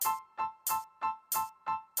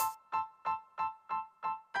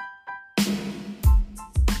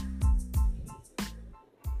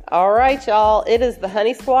All right, y'all. It is the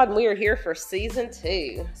Honey Squad, and we are here for season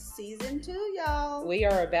 2. Season 2, y'all. We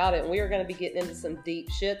are about it, and we are going to be getting into some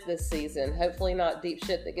deep shit this season. Hopefully not deep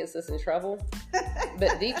shit that gets us in trouble,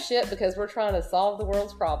 but deep shit because we're trying to solve the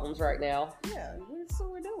world's problems right now. Yeah, that's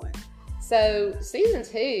what we're doing. So, season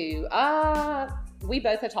 2, we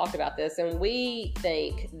both have talked about this, and we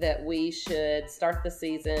think that we should start the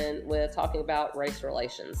season with talking about race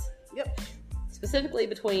relations. Yep. Specifically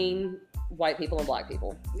between white people and black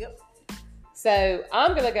people. Yep. So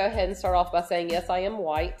I'm going to go ahead and start off by saying, yes, I am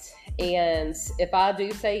white. And if I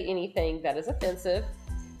do say anything that is offensive,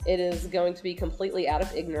 it is going to be completely out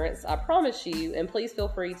of ignorance. I promise you. And please feel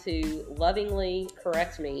free to lovingly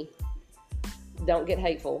correct me. Don't get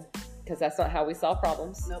hateful, because that's not how we solve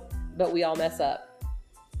problems. Nope. But we all mess up.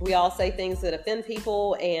 We all say things that offend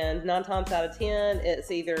people, and 9 times out of 10, it's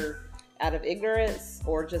either out of ignorance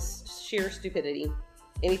or just sheer stupidity.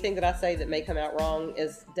 Anything that I say that may come out wrong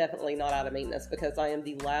is definitely not out of meanness, because I am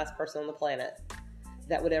the last person on the planet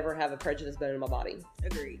that would ever have a prejudice bone in my body.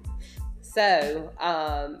 Agreed. So,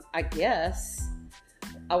 I guess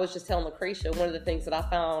I was just telling Lucretia, one of the things that I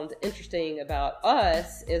found interesting about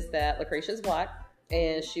us is that Lucretia is black,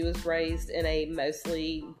 and she was raised in a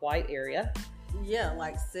mostly white area. Yeah,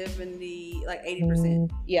 like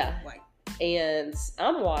 80%. Yeah. White. And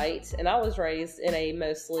I'm white, and I was raised in a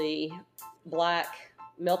mostly black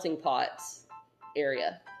melting pot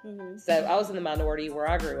area. Mm-hmm. So I was in the minority where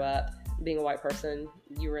I grew up being a white person.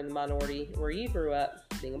 You were in the minority where you grew up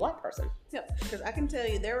being a black person. Yep, because I can tell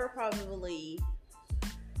you there were probably,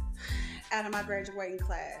 out of my graduating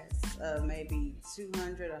class, maybe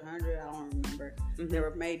 200, 100, I don't remember. Mm-hmm. There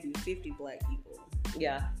were maybe 50 black people.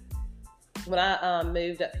 Yeah. When I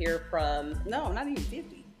moved up here from... No, not even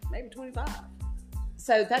 50. Maybe 25.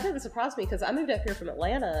 So that didn't surprise me, because I moved up here from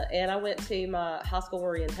Atlanta, and I went to my high school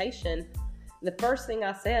orientation. The first thing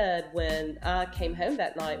I said when I came home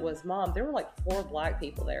that night was, Mom, there were like 4 black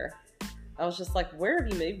people there. I was just like, where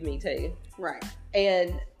have you moved me to? Right.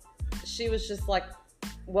 And she was just like,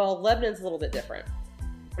 well, Lebanon's a little bit different.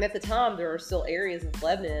 And at the time, there were still areas of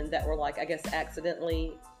Lebanon that were like, I guess,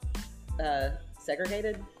 accidentally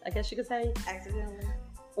segregated, I guess you could say. Accidentally?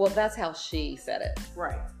 Well, that's how she said it.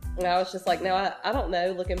 Right. And I was just like, no, I don't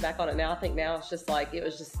know. Looking back on it now, I think now it's just like, it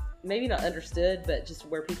was just maybe not understood, but just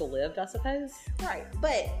where people lived, I suppose. Right.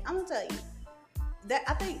 But I'm going to tell you, that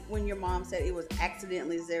I think when your mom said it was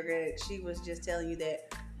accidentally segregated, she was just telling you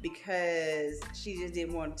that because she just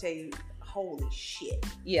didn't want to tell you, holy shit.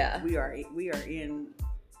 Yeah. We are in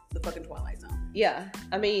the fucking Twilight Zone. Yeah.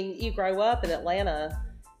 I mean, you grow up in Atlanta,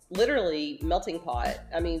 literally melting pot.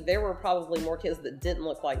 I mean, there were probably more kids that didn't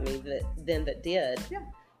look like me than that did. Yeah.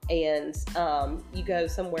 And you go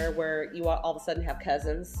somewhere where you all of a sudden have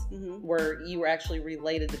cousins, mm-hmm. where you were actually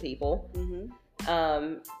related to people,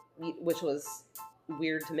 mm-hmm. Which was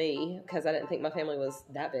weird to me because I didn't think my family was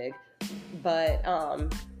that big. But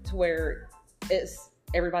to where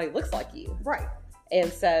everybody looks like you. Right.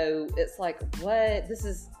 And so it's like, what?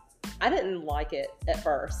 I didn't like it at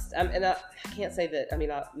first. And I can't say that, I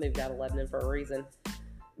mean, I moved out of Lebanon for a reason.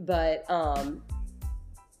 But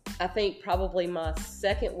I think probably my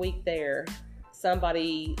second week there,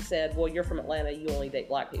 somebody said, well, you're from Atlanta, you only date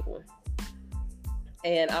black people.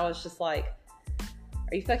 And I was just like,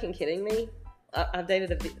 are you fucking kidding me? I've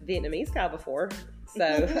dated a Vietnamese guy before.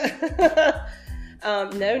 So,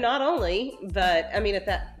 no, not only, but I mean, at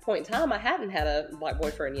that point in time, I hadn't had a black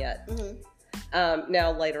boyfriend yet. Mm-hmm.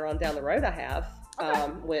 Now, later on down the road, I have,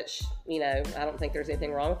 okay. Which, you know, I don't think there's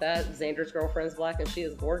anything wrong with that. Xander's girlfriend's black, and she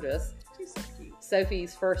is gorgeous. She's so cute.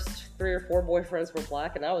 Sophie's first 3 or 4 boyfriends were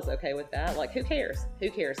black, and I was okay with that. Like, who cares? Who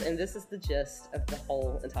cares? And this is the gist of the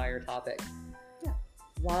whole entire topic. Yeah.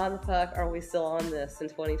 Why the fuck are we still on this in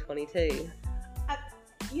 2022? I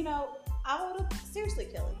would have, seriously,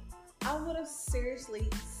 Kelly, I would have seriously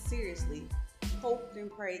hoped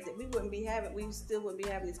and prayed that we still wouldn't be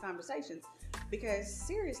having these conversations. Because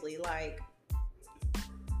seriously, like,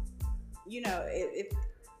 if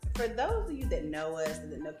for those of you that know us,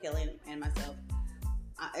 that know Kelly and myself,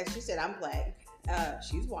 as she said, I'm black,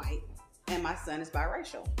 she's white, and my son is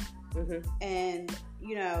biracial. Mm-hmm. And,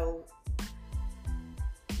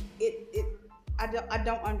 I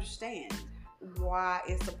don't understand why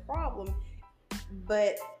it's a problem,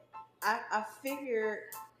 but I figure,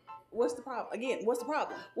 what's the problem? Again, what's the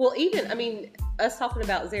problem? Well, even, I mean, us talking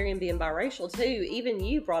about Zarian being biracial too, even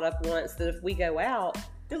you brought up once that if we go out,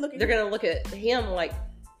 they're going to look at him like,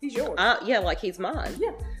 he's yours. Yeah, like he's mine.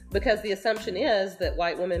 Yeah. Because the assumption is that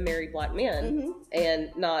white women marry black men, mm-hmm. and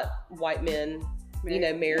not white men,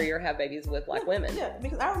 marry or have babies with black women. Yeah,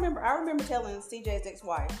 because I remember telling CJ's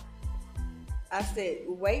ex-wife, I said,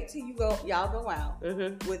 wait till y'all go out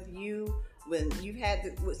Mm-hmm. with you when you've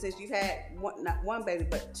had since you've had not one baby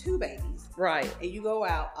but 2 babies, Right. and you go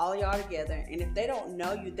out all y'all together, and if they don't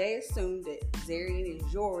know you, they assume that Zarian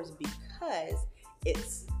is yours because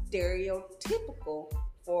it's stereotypical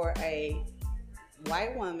for a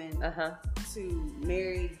white woman to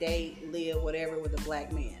marry, date, live, whatever with a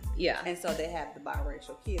black man. Yeah. And so they have the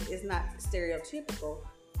biracial kids. It's not stereotypical.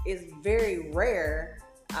 It's very rare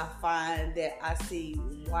I find that I see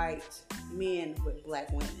white men with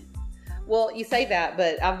black women. Well, you say that,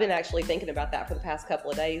 but I've been actually thinking about that for the past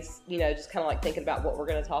couple of days, just kind of like thinking about what we're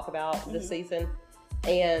going to talk about this season.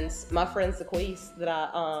 And my friend Zaquise that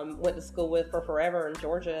I went to school with for forever in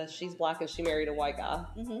Georgia, she's black and she married a white guy.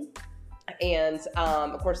 Mm-hmm. And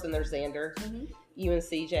of course, then there's Xander, you and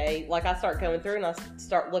CJ. Like, I start going through and I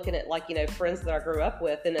start looking at, like, friends that I grew up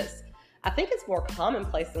with, and I think it's more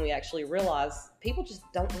commonplace than we actually realize. People just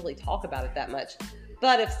don't really talk about it that much.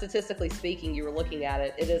 But if statistically speaking, you were looking at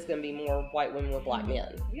it, it is going to be more white women with black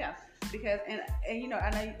men. Yeah, because and I know,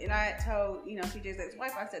 and I told CJ's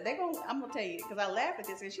ex-wife, I said I'm gonna tell you, because I laughed at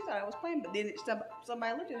this and she thought I was playing, but then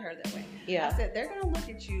somebody looked at her that way. Yeah, I said they're gonna look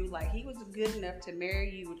at you like he was good enough to marry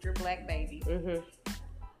you with your black baby,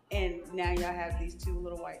 and now y'all have these 2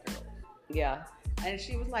 little white girls. Yeah, and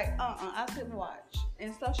she was like, I couldn't watch,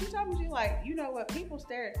 and so she told me, she's like, you know what, people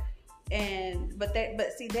stare. But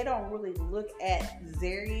see, they don't really look at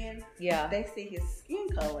Zarian. Yeah. They see his skin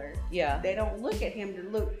color. Yeah. They don't look at him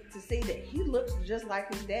to see that he looks just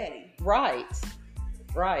like his daddy. Right.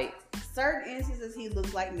 Certain instances he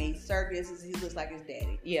looks like me. Certain instances he looks like his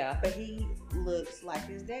daddy. Yeah. But he looks like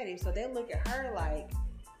his daddy. So they look at her like,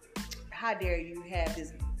 how dare you have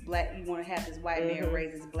this black? You want to have this white man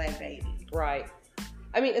raise his black baby? Right.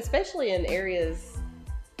 I mean, especially in areas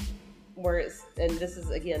where and this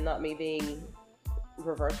is again not me being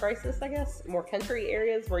reverse racist, I guess, more country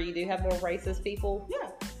areas where you do have more racist people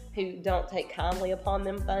who don't take kindly upon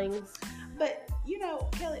them things. But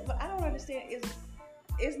Kelly, but I don't understand,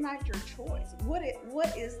 it's not your choice. What's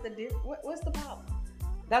the problem?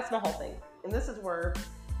 That's my whole thing, and this is where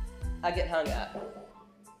I get hung up.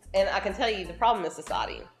 And I can tell you the problem is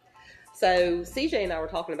society. So CJ and I were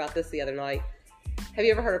talking about this the other night. Have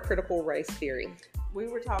you ever heard of critical race theory? We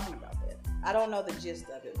were talking about that. I don't know the gist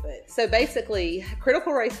of it, but... So basically,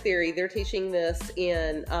 critical race theory, they're teaching this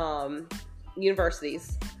in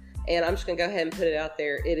universities. And I'm just going to go ahead and put it out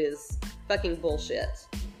there. It is fucking bullshit.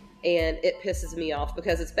 And it pisses me off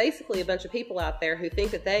because it's basically a bunch of people out there who think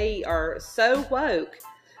that they are so woke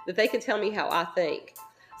that they can tell me how I think.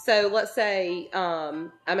 So let's say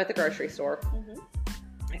I'm at the grocery store.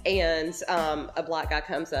 And a black guy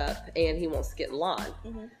comes up and he wants to get in line.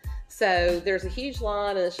 So there's a huge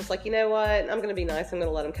line, and it's just like, you know what? I'm going to be nice. I'm going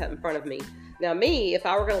to let him cut in front of me. Now, me, if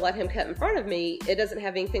I were going to let him cut in front of me, it doesn't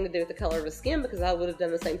have anything to do with the color of his skin because I would have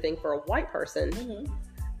done the same thing for a white person.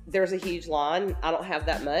 There's a huge line. I don't have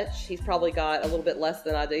that much. He's probably got a little bit less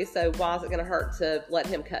than I do. So why is it going to hurt to let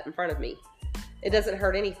him cut in front of me? It doesn't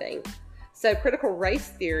hurt anything. So critical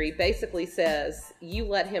race theory basically says you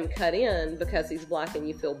let him cut in because he's black and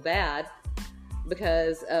you feel bad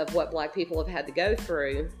because of what black people have had to go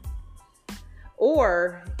through.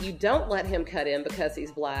 Or you don't let him cut in because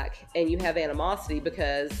he's black and you have animosity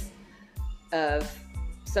because of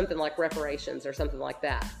something like reparations or something like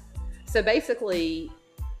that. So basically,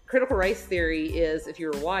 critical race theory is if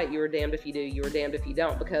you're white, you were damned if you do, you were damned if you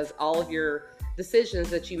don't, because all of your decisions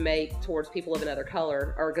that you make towards people of another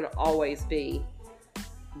color are going to always be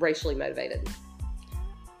racially motivated.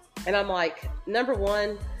 And I'm like, number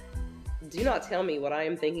one, do not tell me what I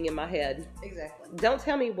am thinking in my head. Exactly. Don't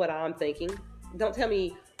tell me what I'm thinking. Don't tell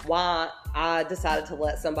me why I decided to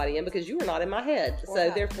let somebody in because you were not in my head. Or so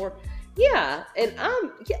how. Therefore, and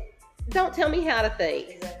don't tell me how to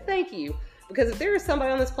think. Exactly. Thank you. Because if there is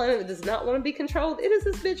somebody on this planet that does not want to be controlled, it is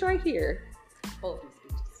this bitch right here. Both these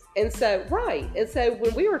bitches. And so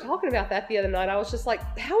when we were talking about that the other night, I was just like,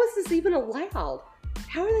 how is this even allowed?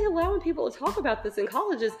 How are they allowing people to talk about this in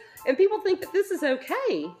colleges? And people think that this is okay.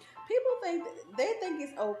 People think they think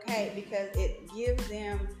it's okay because it gives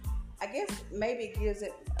them, I guess maybe it gives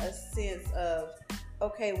it a sense of,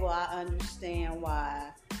 okay, well, I understand why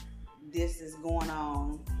this is going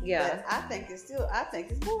on. Yeah. But I think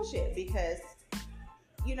it's bullshit because,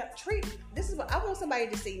 this is what, I want somebody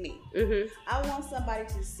to see me. Mm-hmm. I want somebody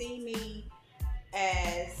to see me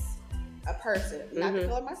as a person, not the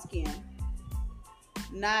color of my skin,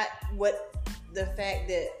 not what the fact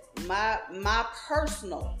that my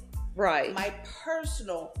personal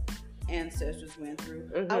ancestors went through.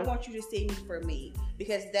 Mm-hmm. I want you to see me for me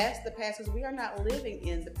because that's the past, because we are not living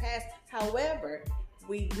in the past. However,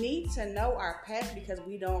 we need to know our past because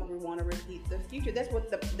we don't want to repeat the future. That's what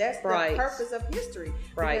that's Right. the purpose of history.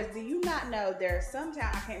 Right. Because do you not know there's some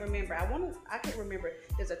town, I can't remember. I can't remember.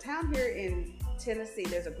 There's a town here in Tennessee.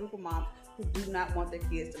 There's a group of moms who do not want their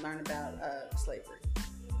kids to learn about slavery.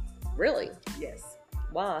 Really? Yes.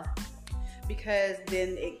 Why? Because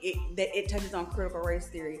then it touches on critical race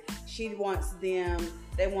theory.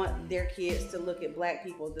 They want their kids to look at black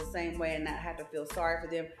people the same way and not have to feel sorry for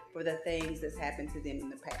them for the things that's happened to them in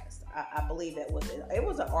the past. I believe it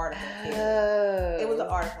was an article. Oh. It was an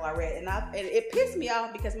article I read, and it pissed me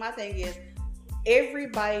off because my thing is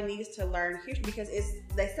everybody needs to learn history because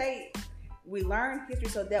they say we learn history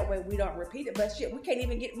so that way we don't repeat it. But shit, we can't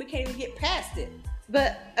even get past it.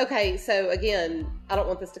 But, okay, so again, I don't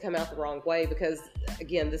want this to come out the wrong way because,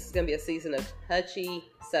 again, this is going to be a season of touchy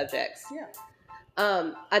subjects. Yeah.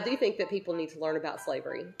 I do think that people need to learn about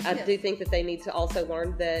slavery. I Yes. do think that they need to also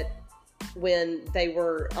learn that when they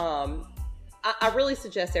were, I really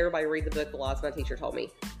suggest everybody read the book The Lies My Teacher Told Me.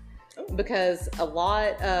 Oh. Because a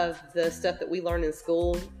lot of the stuff that we learn in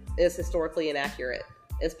school is historically inaccurate.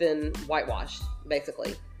 It's been whitewashed,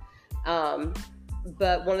 basically.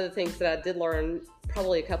 But one of the things that I did learn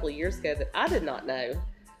probably a couple of years ago that I did not know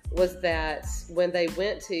was that when they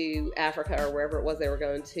went to Africa or wherever it was they were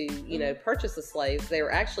going to, you know, purchase the slaves, they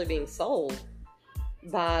were actually being sold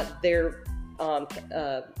by their, not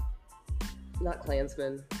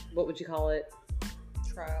Klansmen, what would you call it?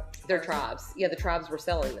 Their tribes. Yeah, the tribes were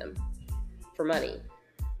selling them for money.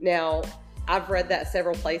 Now, I've read that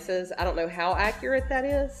several places. I don't know how accurate that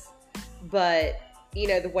is, but you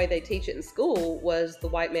know, the way they teach it in school was the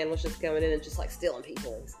white man was just going in and just like stealing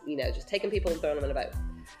people, you know, just taking people and throwing them in a boat.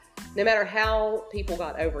 No matter how people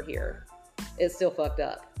got over here, it's still fucked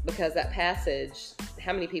up because that passage,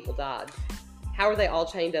 how many people died? How are they all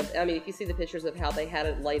chained up? I mean, if you see the pictures of how they had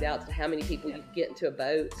it laid out to how many people you could get into a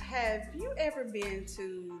boat. Have you ever been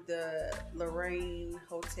to the Lorraine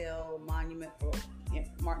Hotel Monument for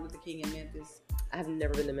Martin Luther King in Memphis? I've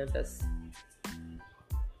never been to Memphis.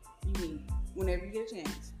 You mean whenever you get a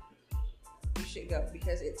chance, you should go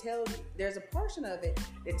because it tells you, there's a portion of it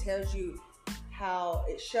that tells you how,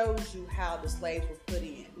 it shows you how the slaves were put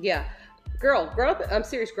in. Yeah. Girl, I'm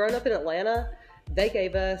serious, growing up in Atlanta, they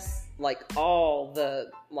gave us like all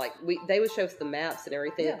the, like, they would show us the maps and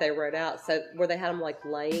everything that they wrote out. So where they had them like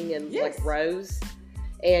laying in like rows.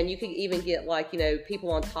 And you could even get like, you know,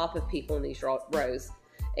 people on top of people in these rows.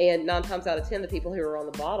 And 9 times out of 10, the people who were on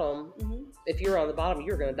the bottom, if you were on the bottom,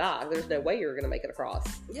 you were going to die. There's no way you were going to make it across.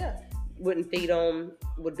 Yeah. Wouldn't feed them,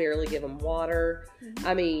 would barely give them water.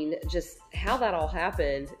 I mean, just how that all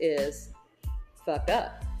happened is fucked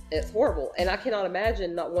up. It's horrible. And I cannot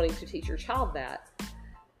imagine not wanting to teach your child that.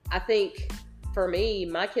 I think for me,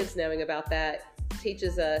 my kids knowing about that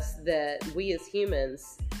teaches us that we as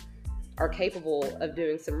humans are capable of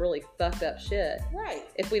doing some really fucked up shit. Right.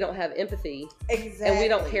 If we don't have empathy. Exactly. And we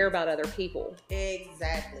don't care about other people.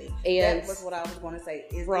 Exactly. And that was what I was going to say.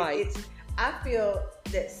 Right. I feel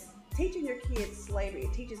that teaching your kids slavery,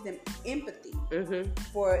 it teaches them empathy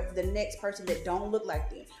for the next person that don't look like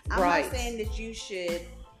them. I'm not saying that you should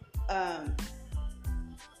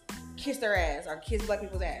kiss their ass or kiss black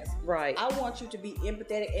people's ass. Right. I want you to be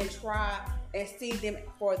empathetic and try and see them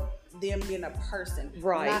for them being a person,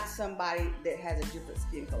 not somebody that has a different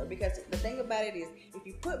skin color. Because the thing about it is, if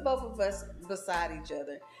you put both of us beside each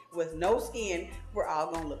other with no skin, we're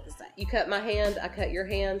all going to look the same. You cut my hand, I cut your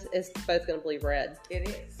hand, it's both going to bleed red. It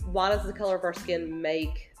is. Why does the color of our skin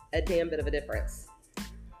make a damn bit of a difference?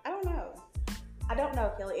 I don't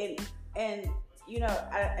know, Kelly. And you know,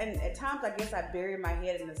 and at times I guess I bury my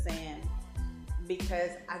head in the sand because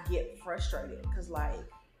I get frustrated. Because like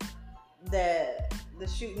the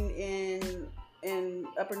shooting in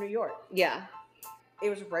Upper New York, it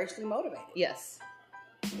was racially motivated. Yes.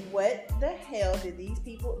 What the hell did these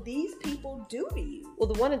people do to you?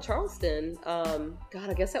 Well, the one in Charleston, God,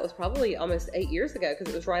 I guess that was probably almost 8 years ago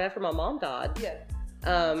because it was right after my mom died. Yeah.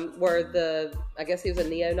 Where I guess he was a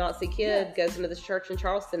neo-Nazi kid, goes into this church in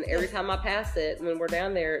Charleston. Every time I pass it, when we're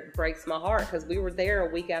down there, it breaks my heart because we were there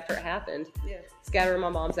a week after it happened, scattering my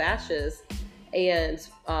mom's ashes. And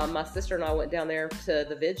my sister and I went down there to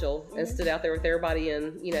the vigil and stood out there with everybody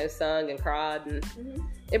and, you know, sung and cried. And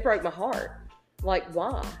it broke my heart. Like,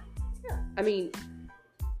 why? Yeah. I mean,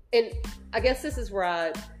 and I guess this is where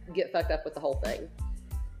I get fucked up with the whole thing.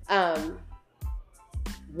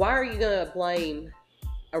 Why are you going to blame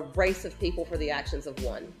a race of people for the actions of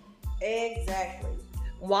one? Exactly.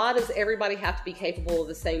 Why does everybody have to be capable of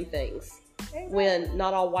the same things when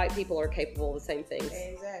not all white people are capable of the same things?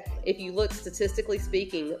 Exactly. If you look statistically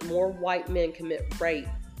speaking, more white men commit rape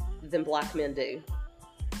than black men do.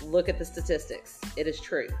 Look at the statistics. It is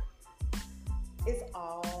true. It's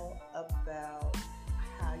all about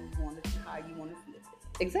how you want to flip it.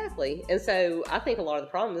 Exactly. And so I think a lot of the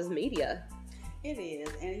problem is media. It is.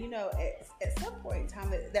 And, you know, at some point in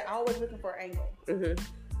time, they're always looking for an angle. Mm-hmm.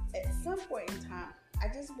 At some point in time, I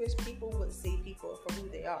just wish people would see people for who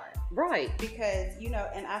they are. Right. Because, you know,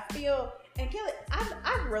 and I feel, and Kelly,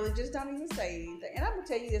 I really just don't even say anything. And I'm going to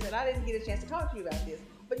tell you this, and I didn't get a chance to talk to you about this.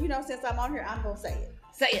 But, you know, since I'm on here, I'm going to say it.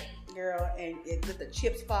 Say it. Girl, and let the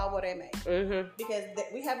chips fall where they may. Mm-hmm. Because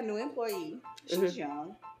we have a new employee. She's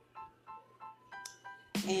young.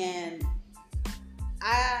 And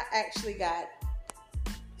I actually got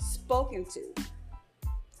spoken to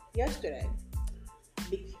yesterday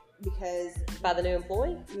because... By the new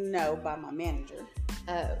employee? No, by my manager.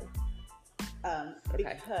 Oh.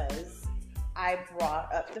 Okay. Because I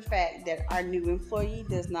brought up the fact that our new employee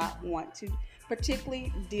does not want to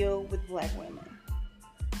particularly deal with black women.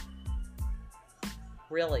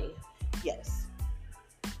 Really? Yes.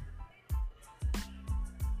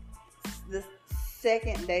 The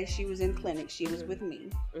second day she was in clinic, she was with me.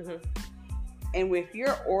 Mm-hmm. And if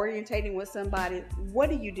you're orientating with somebody, what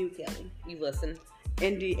do you do, Kelly? You listen.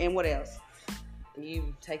 And what else?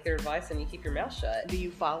 You take their advice and you keep your mouth shut. Do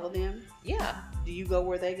you follow them? Yeah. Do you go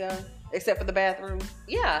where they go? Except for the bathroom?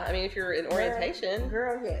 Yeah. I mean, if you're in orientation.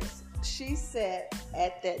 Girl, yes. She sat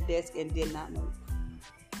at that desk and did not move.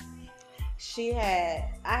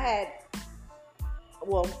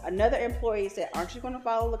 Another employee said, aren't you going to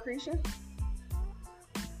follow Lucretia?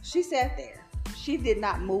 She sat there. She did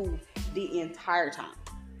not move the entire time.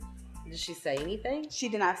 Did she say anything? She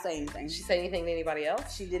did not say anything. Did she say anything to anybody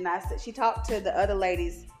else? She did not say. She talked to the other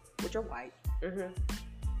ladies, which are white. Mm-hmm.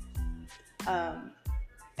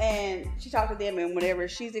 And she talked to them, and whenever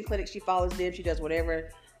she's in clinic, she follows them. She does whatever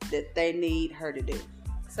that they need her to do.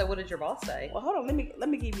 So what did your boss say? Well, hold on. Let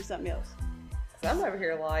me give you something else. So I'm over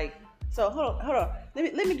here like. So hold on.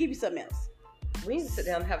 Let me give you something else. We need to sit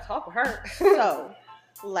down and have a talk with her. So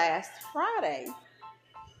last Friday,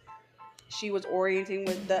 she was orienting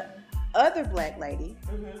with the other black lady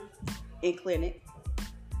in clinic.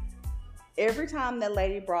 Every time that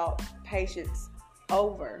lady brought patients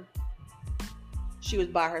over, she was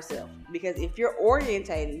by herself. Because if you're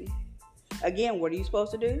orientating, again, what are you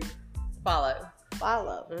supposed to do? Follow.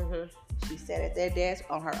 Mm-hmm. She sat at that desk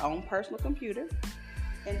on her own personal computer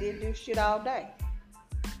and didn't do shit all day.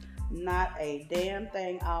 Not a damn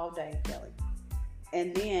thing all day, Kelly.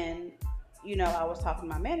 And then, you know, I was talking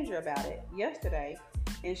to my manager about it yesterday,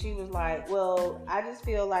 and she was like, well, I just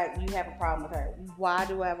feel like you have a problem with her. Why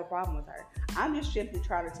do I have a problem with her? I'm just simply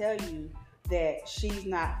trying to tell you that she's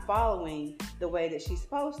not following the way that she's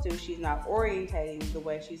supposed to. She's not orientating the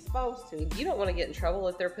way she's supposed to. You don't want to get in trouble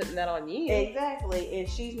if they're putting that on you. Exactly. And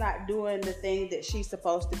she's not doing the thing that she's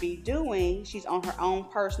supposed to be doing. She's on her own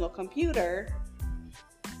personal computer,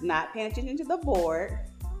 not paying attention to the board,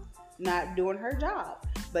 not doing her job.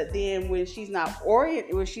 But then when she's not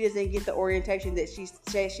when she doesn't get the orientation that she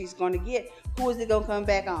says she's going to get, who is it going to come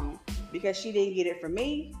back on? Because she didn't get it from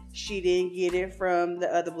me. She didn't get it from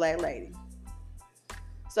the other black lady.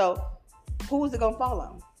 So who is it going to fall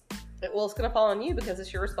on? Well, it's going to fall on you because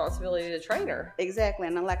it's your responsibility to train her. Exactly.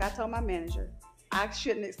 And like I told my manager, I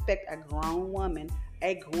shouldn't expect a grown woman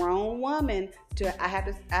to, I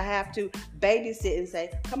have to babysit and say,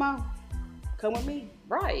 come with me.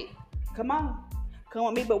 Right. Come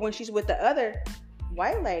with me. But when she's with the other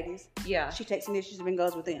white ladies, yeah, she takes initiative and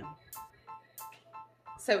goes with them.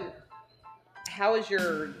 So how is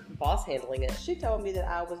your boss handling it? She told me that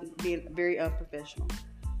I was being very unprofessional.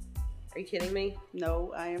 Are you kidding me?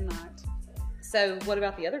 No, I am not. So what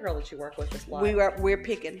about the other girl that you work with this life? We're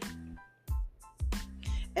picking.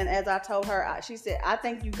 And as I told her, she said, I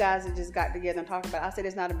think you guys have just got together and talked about it. I said,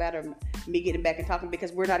 it's not a matter of me getting back and talking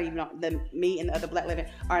because we're not even me and the other black lady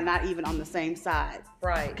are not even on the same side.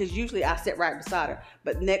 Right. Because usually I sit right beside her.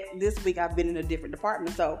 But this week I've been in a different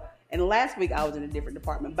department. And last week I was in a different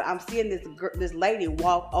department. But I'm seeing this lady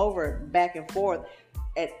walk over back and forth.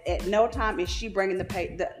 At no time is she bringing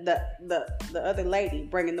the other lady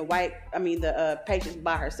bringing the patients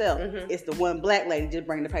by herself. Mm-hmm. It's the one black lady just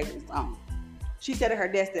bringing the patients on. She sat at her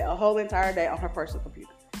desk a whole entire day on her personal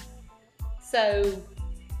computer. So,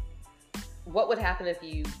 what would happen if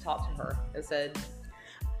you talked to her and said,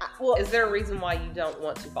 is there a reason why you don't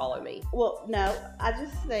want to follow me? Well, no. I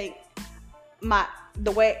just think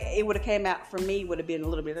the way it would have came out for me would have been a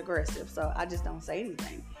little bit aggressive. So, I just don't say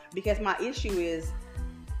anything. Because my issue is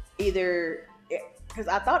because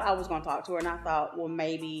I thought I was going to talk to her and I thought, well,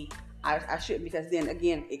 maybe I shouldn't because then,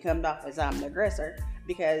 again, it comes off as I'm the aggressor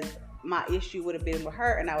because my issue would have been with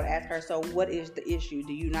her, and I would ask her, so what is the issue?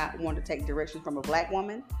 Do you not want to take directions from a black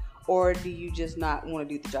woman, or do you just not want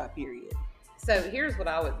to do the job, period? So here's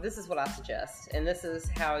what this is what I suggest, and this is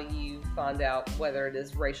how you find out whether it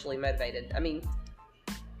is racially motivated. I mean,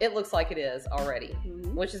 it looks like it is already,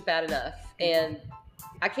 which is bad enough. And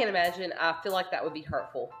I can't imagine, I feel like that would be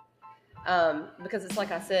hurtful. Because it's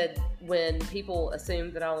like I said, when people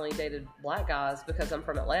assumed that I only dated black guys because I'm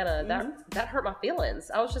from Atlanta, that hurt my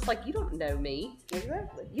feelings. I was just like, you don't know me.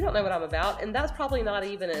 Exactly. You don't know what I'm about. And that's probably not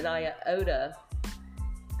even an iota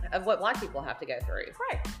of what black people have to go through.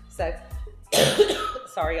 Right. So,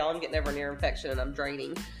 sorry, y'all, I'm getting over an ear infection and I'm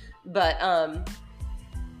draining. But,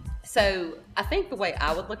 so I think the way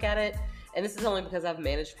I would look at it, and this is only because I've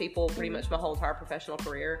managed people pretty much my whole entire professional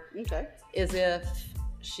career, is if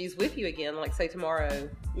she's with you again, like say tomorrow,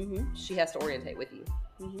 she has to orientate with you,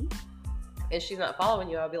 and she's not following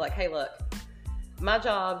you, I'll be like, hey, look, my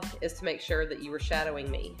job is to make sure that you were shadowing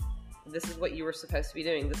me. This is what you were supposed to be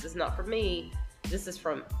doing. This is not from me. This is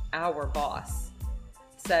from our boss.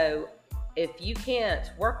 So if you can't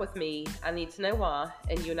work with me, I need to know why,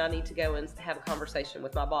 and you and I need to go and have a conversation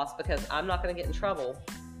with my boss, because I'm not going to get in trouble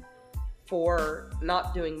for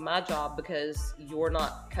not doing my job because you're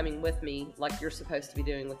not coming with me like you're supposed to be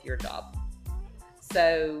doing with your job.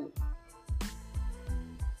 So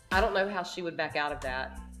I don't know how she would back out of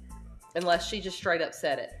that unless she just straight up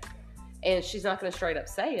said it. And she's not going to straight up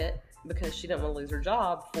say it because she didn't want to lose her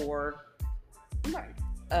job for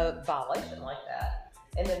a violation like that.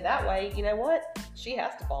 And then that way, you know what? She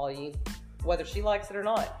has to follow you, whether she likes it or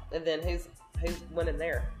not. And then who's winning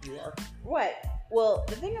there? You are. Right. Well,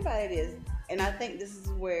 the thing about it is, and I think this is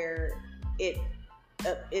where it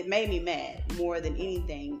made me mad more than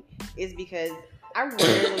anything, is because I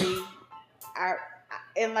rarely,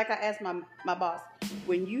 and like I asked my boss,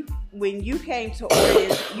 when you came to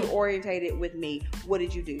you orientated with me, what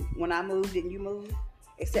did you do? When I moved, didn't you move?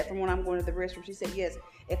 Except for when I'm going to the restroom. She said, yes.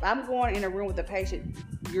 If I'm going in a room with a patient,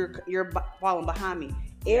 you're following behind me.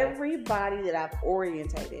 Everybody that I've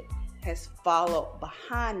orientated has followed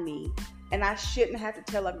behind me, and I shouldn't have to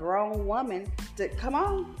tell a grown woman to come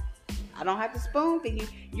on. I don't have to spoon feed you.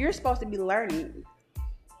 You're supposed to be learning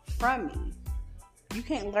from me. You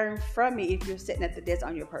can't learn from me if you're sitting at the desk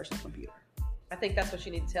on your personal computer. I think that's what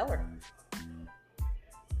you need to tell her.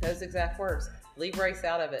 Those exact words. Leave race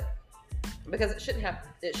out of it. Because it shouldn't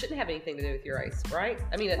have anything to do with your race, right?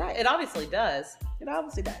 I mean, it obviously does. It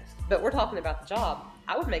obviously does. But we're talking about the job.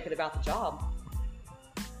 I would make it about the job.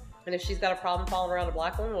 And if she's got a problem following around a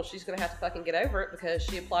black woman, well, she's going to have to fucking get over it because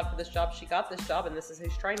she applied for this job, she got this job, and this is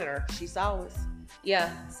who's training her. She saw us.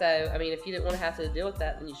 Yeah. So, I mean, if you didn't want to have to deal with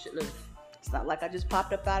that, then you shouldn't have. It's not like I just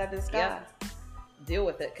popped up out of the sky. Yeah. Deal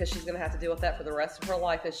with it, because she's going to have to deal with that for the rest of her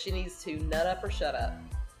life, and she needs to nut up or shut up.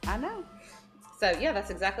 I know. So, yeah, that's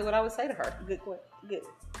exactly what I would say to her. Good.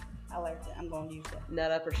 I like that. I'm going to use that.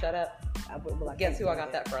 Nut up or shut up. Guess who I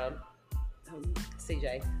got that from?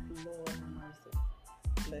 CJ. Lord have mercy.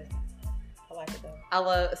 Listen, I like it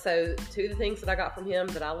though. So two of the things that I got from him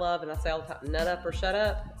that I love, and I say all the time, nut up or shut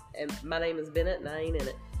up, and my name is Bennett and I ain't in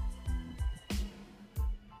it.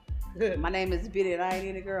 My name is Bennett and I ain't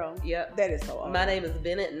in it, girl. Yep. That is so awesome. My name is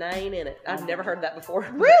Bennett and I ain't in it. I've never heard that before.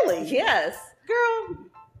 Really? Yes. Girl.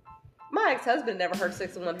 My ex-husband never heard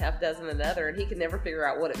 6 of one half dozen another, and he could never figure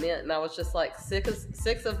out what it meant. And I was just like,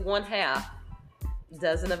 six of one half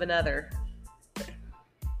dozen of another.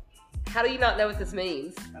 How do you not know what this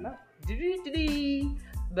means? I know.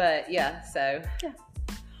 But yeah, so. Yeah.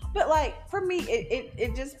 But like, for me,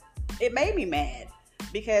 it made me mad.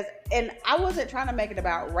 Because, and I wasn't trying to make it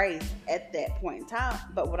about race at that point in time,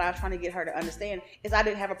 but what I was trying to get her to understand is I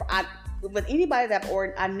didn't have with anybody that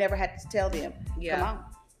I never had to tell them, come on.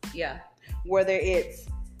 Yeah. Whether it's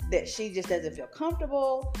that she just doesn't feel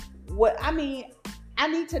comfortable, I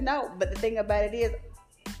need to know. But the thing about it is,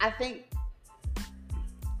 I think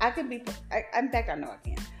I can be, in fact, I know I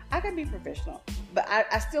can. I can be professional, but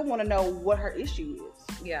I still want to know what her issue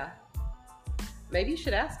is. Yeah. Maybe you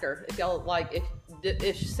should ask her if y'all like,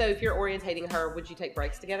 if you're orientating her, would you take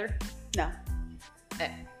breaks together? No. I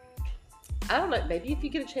don't know. Maybe if you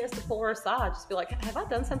get a chance to pull her aside, just be like, have I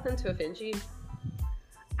done something to offend you?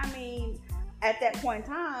 I mean, at that point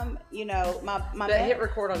in time, you know, my hit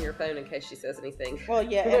record on your phone in case she says anything. Well,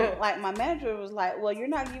 yeah, and like my manager was like, well, you're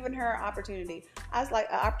not giving her an opportunity. I was like,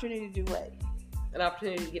 an opportunity to do what? An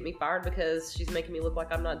opportunity to get me fired because she's making me look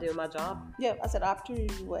like I'm not doing my job? Yeah, I said, opportunity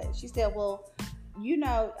to do what? She said, well, you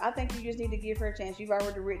know, I think you just need to give her a chance. You've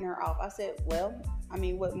already written her off. I said, well, I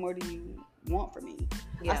mean, what more do you want from me?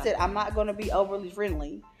 Yeah. I said, I'm not going to be overly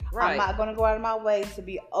friendly. Right. I'm not going to go out of my way to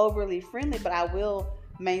be overly friendly, but I will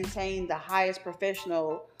maintain the highest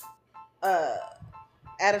professional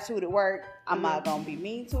attitude at work. I'm not gonna be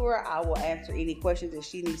mean to her. I will answer any questions that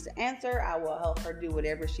she needs to answer. I will help her do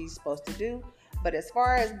whatever she's supposed to do. But as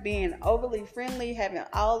far as being overly friendly, having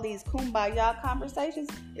all these kumbaya conversations,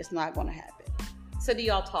 it's not gonna happen. So do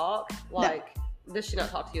y'all talk? Like, does she not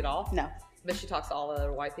talk to you at all? No. But she talks to all the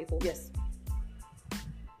other white people? Yes.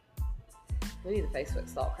 We need to Facebook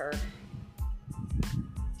stalk her.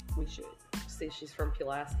 We should. See if she's from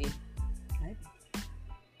Pulaski. Maybe.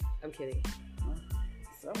 I'm kidding.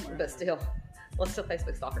 Somewhere. But still, let's still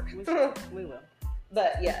Facebook stalk her. We will.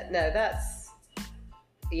 But yeah, no,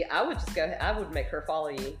 I would just I would make her follow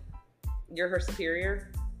you. You're her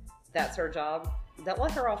superior. That's her job. Don't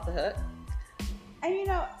let her off the hook. And you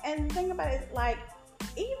know, and the thing about it is, like,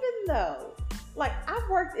 even though, like, I've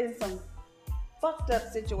worked in some fucked up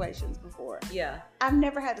situations before. Yeah. I've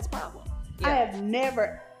never had this problem. Yeah. I have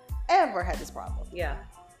never, ever had this problem. Yeah.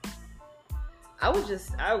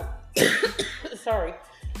 Sorry.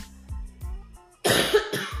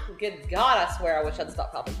 Good God, I swear I wish I'd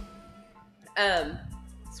stop coughing.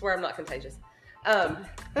 Swear I'm not contagious.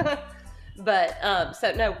 But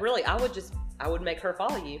so no, really, I would make her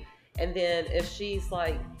follow you. And then if she's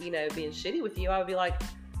like, being shitty with you, I would be like,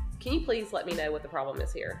 can you please let me know what the problem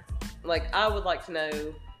is here? Like, I would like to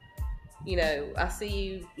know, I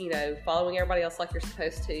see you, following everybody else like you're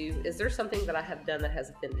supposed to. Is there something that I have done that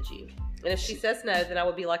has offended you? And if she says no, then I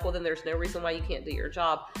would be like, well, then there's no reason why you can't do your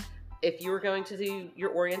job. If you were going to do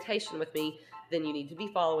your orientation with me, then you need to be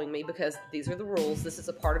following me because these are the rules. This is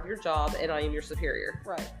a part of your job, and I am your superior.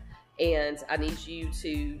 Right. And I need you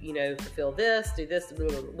to, fulfill this, do this,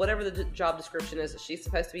 whatever the job description is that she's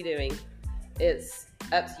supposed to be doing. It's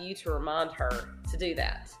up to you to remind her to do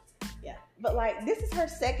that. Yeah. But like, this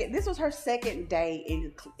was her second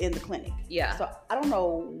day in the clinic. Yeah. So I don't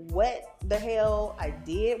know what the hell I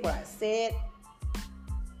did, what I said,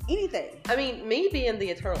 anything. I mean, me being the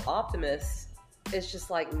eternal optimist, it's just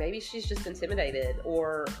like, maybe she's just intimidated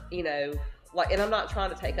or, and I'm not trying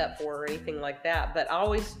to take up for her or anything like that, but I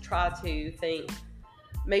always try to think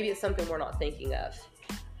maybe it's something we're not thinking of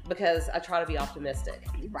because I try to be optimistic.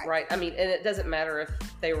 Right? I mean, and it doesn't matter if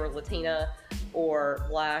they were Latina or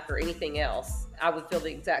black or anything else. I would feel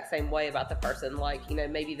the exact same way about the person. Like,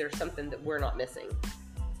 maybe there's something that we're not missing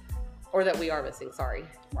or that we are missing. Sorry.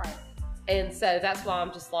 Right. And so that's why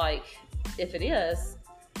I'm just like, if it is,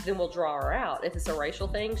 then we'll draw her out. If it's a racial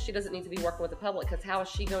thing, she doesn't need to be working with the public because how is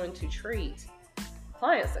she going to treat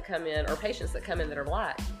clients that come in or patients that come in that are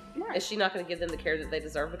black? Right. Is she not going to give them the care that they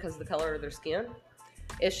deserve because of the color of their skin?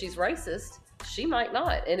 If she's racist, she might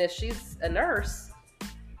not. And if she's a nurse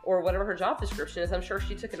or whatever her job description is, I'm sure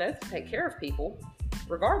she took an oath to take care of people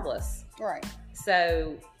regardless. Right.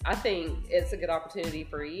 So I think it's a good opportunity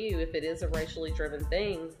for you, if it is a racially driven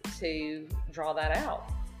thing, to draw that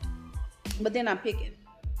out. But then I'm picking.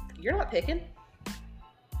 You're not picking.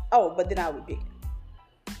 Oh, but then I would be picking.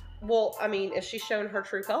 Well, I mean, if she's showing her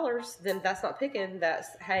true colors, then that's not picking. That's,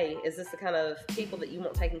 hey, is this the kind of people that you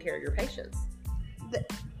want taking care of your patients?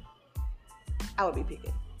 I would be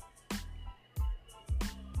picking.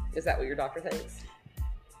 Is that what your doctor thinks?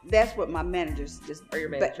 That's what my managers just. Or your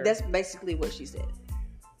manager? That's basically what she said.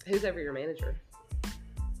 Who's over your manager?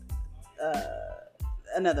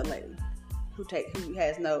 Another lady who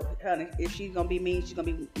has no. If she's gonna be mean, she's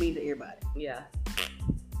gonna be mean to everybody. Yeah.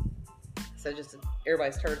 So just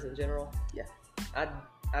everybody's turds in general. Yeah.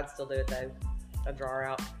 I'd still do it though. I'd draw her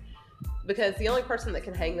out because the only person that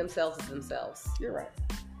can hang themselves is themselves. You're right.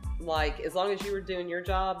 Like, as long as you were doing your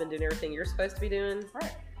job and doing everything you're supposed to be doing,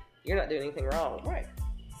 right, you're not doing anything wrong. Right.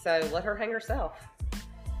 So let her hang herself.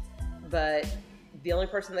 But the only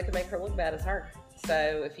person that can make her look bad is her.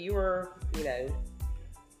 So if you were,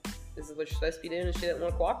 this is what you're supposed to be doing and she didn't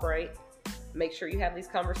want to cooperate, make sure you have these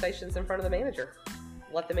conversations in front of the manager.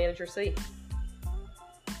 Let the manager see.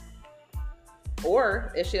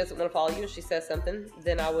 Or if she doesn't want to follow you and she says something,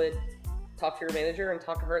 then I would talk to your manager and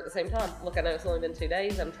talk to her at the same time. Look, I know it's only been 2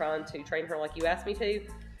 days. I'm trying to train her like you asked me to.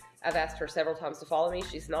 I've asked her several times to follow me.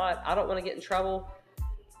 She's not. I don't want to get in trouble.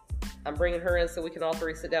 I'm bringing her in so we can all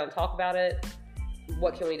three sit down and talk about it.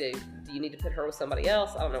 What can we do? Do you need to put her with somebody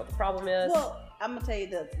else? I don't know what the problem is. Well, I'm going to tell you,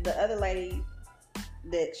 the other lady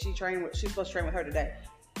that she's supposed to train with her today,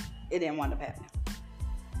 it didn't wind up happening.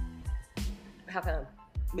 How come?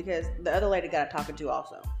 Because the other lady got a talking to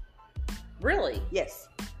also. Really? Yes.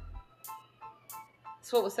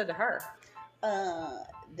 So what was said to her?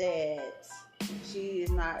 That she is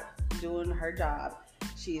not doing her job.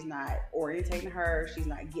 She's not orientating her. She's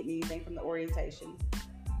not getting anything from the orientation.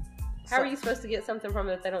 How are you supposed to get something from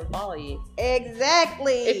it if they don't follow you?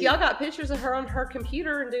 Exactly. If y'all got pictures of her on her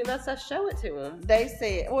computer and doing that stuff, show it to them. They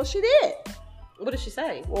said, well, she did. What did she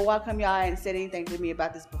say? Well, why come y'all ain't said anything to me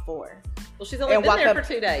about this before? Well, she's only been there for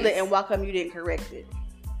 2 days. And why come you didn't correct it?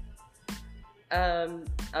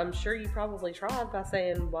 I'm sure you probably tried by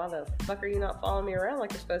saying, why the fuck are you not following me around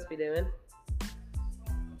like you're supposed to be doing?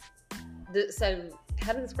 So,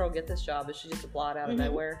 how did this girl get this job? Did she just apply it out of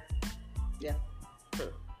nowhere? Yeah.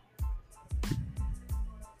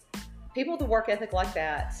 People with a work ethic like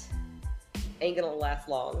that ain't gonna last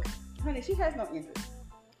long. Honey, she has no interest.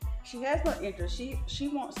 She has no interest. She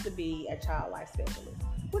wants to be a child life specialist,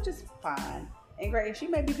 which is fine and great. And she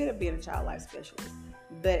may be good at being a child life specialist.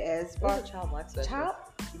 But as far as a child life specialist,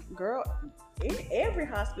 girl, every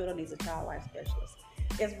hospital needs a child life specialist.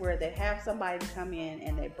 It's where they have somebody to come in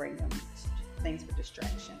and they bring them things for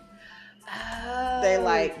distraction. Oh, they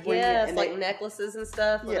like bring yes, it and like necklaces and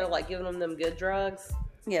stuff. When yeah. they're like giving them good drugs.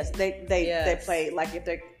 Yes, they play like if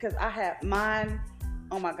they're, because I have mine.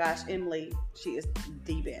 Oh my gosh, Emily, she is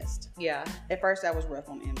the best. Yeah. At first, I was rough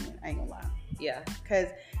on Emily. I ain't gonna lie. Yeah. Because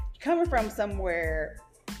coming from somewhere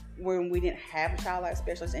when we didn't have a child life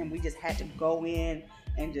specialist and we just had to go in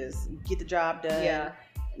and just get the job done. Yeah.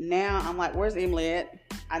 Now I'm like, where's Emily at?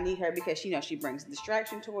 I need her because she brings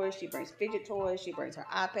distraction toys, she brings fidget toys, she brings her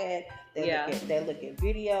iPad. They look at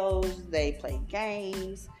videos, they play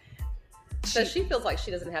games. So she feels like she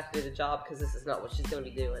doesn't have to do the job because this is not what she's going to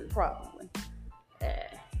be doing. Probably.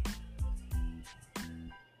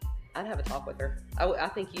 I'd have a talk with her. I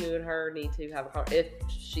think you and her need to have a conversation. If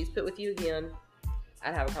she's put with you again,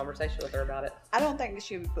 I'd have a conversation with her about it. I don't think that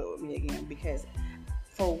she'll be put with me again because,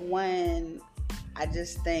 for one, I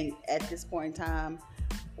just think at this point in time,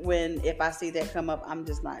 if I see that come up, I'm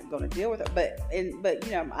just not going to deal with it. But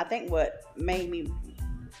I think what made me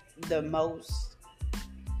the most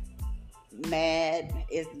mad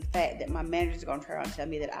is the fact that my manager's going to try and tell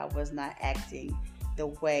me that I was not acting the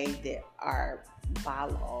way that our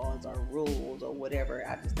bylaws or rules or whatever,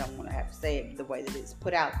 I just don't want to have to say it the way that it's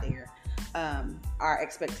put out there, our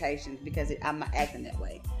expectations, because I'm not acting that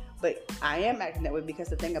way. But I am acting that way because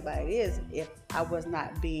the thing about it is, if I was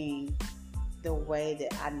not being the way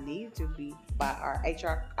that I need to be by our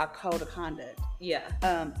HR, our code of conduct,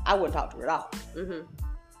 I wouldn't talk to her at all. Mm-hmm.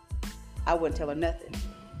 I wouldn't tell her nothing.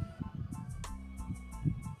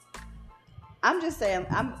 I'm just saying,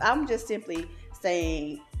 I'm just simply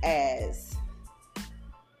saying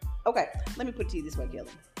okay, let me put it to you this way,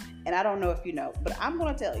 Gillian. And I don't know if you know, but I'm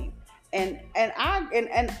going to tell you. And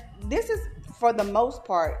this is, for the most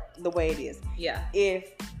part, the way it is. Yeah.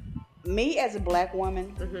 If me as a black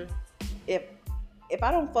woman, mm-hmm. if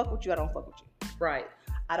I don't fuck with you, I don't fuck with you. Right.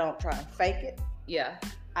 I don't try and fake it. Yeah.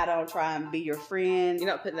 I don't try and be your friend. You're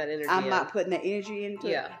not putting that energy I'm not putting that energy into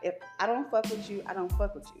it. If I don't fuck with you, I don't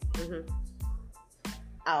fuck with you. Mm-hmm.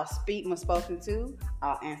 I'll speak when spoken to.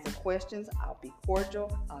 I'll answer questions. I'll be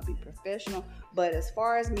cordial. I'll be professional. But as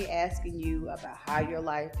far as me asking you about how your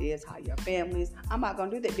life is, how your family is, I'm not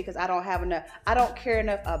going to do that because I don't care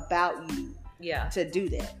enough about you to do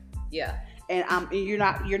that. Yeah. And you're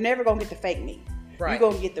never going to get the fake me. Right. You're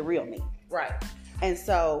going to get the real me. Right. And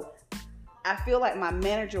so I feel like my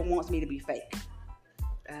manager wants me to be fake.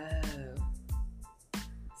 Oh.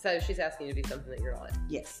 So she's asking you to do something that you're not.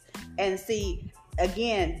 Yes. And see,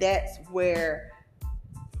 again, that's where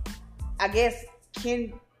I guess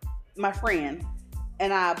Ken, my friend,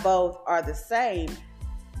 and I both are the same.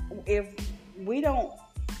 If we don't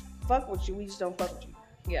fuck with you, we just don't fuck with you.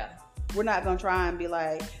 Yeah. We're not going to try and be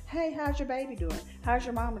like, hey, how's your baby doing? How's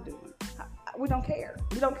your mama doing? We don't care.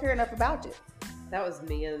 We don't care enough about you. That was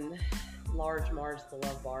me and Large Marge, the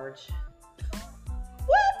Love Barge.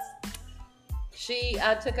 What?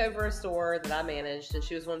 I took over a store that I managed, and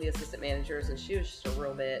she was one of the assistant managers, and she was just a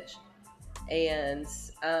real bitch. And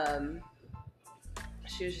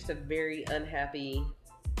she was just a very unhappy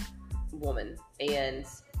woman. And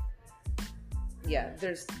yeah,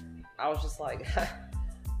 I was just like,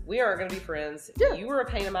 we aren't going to be friends. Yeah. You were a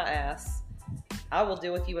pain in my ass. I will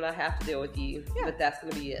deal with you when I have to deal with you, but that's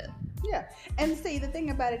going to be it. Yeah. And see, the thing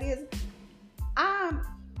about it is,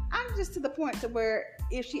 I'm just to the point to where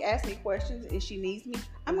if she asks me questions and she needs me,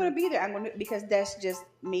 I'm going to be there. Because that's just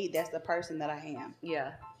me. That's the person that I am.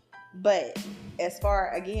 Yeah. But as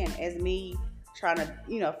far, again, as me trying to,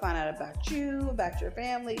 find out about you, about your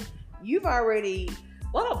family, you've already...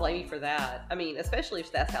 Well, I don't blame you for that. I mean, especially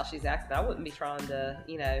if that's how she's acting. I wouldn't be trying to,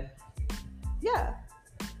 Yeah.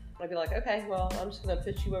 I'd be like, okay, well, I'm just going to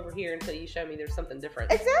put you over here until you show me there's something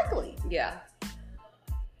different. Exactly. Yeah.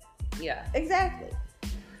 Yeah. Exactly.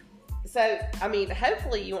 So, I mean,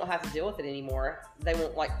 hopefully you won't have to deal with it anymore. They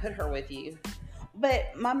won't like put her with you.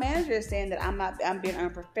 But my manager is saying that I'm being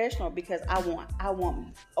unprofessional because I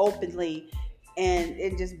want openly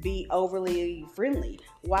and just be overly friendly.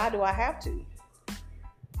 Why do I have to?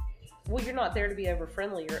 Well, you're not there to be over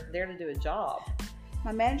friendly. You're there to do a job.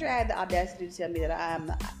 My manager had the audacity to tell me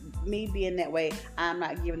that me being that way, I'm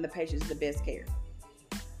not giving the patients the best care.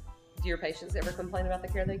 Do your patients ever complain about the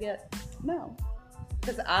care they get? No.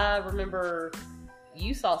 Because I remember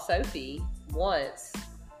you saw Sophie once.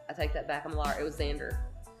 I take that back. I'm a liar. It was Xander.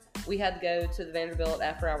 We had to go to the Vanderbilt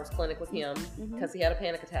after hours clinic with him because he had a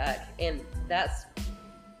panic attack. And that's,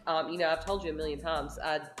 I've told you a million times,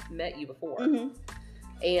 I'd met you before. Mm-hmm.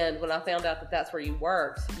 And when I found out that that's where you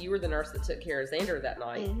worked, you were the nurse that took care of Xander that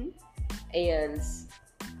night. Mm-hmm. And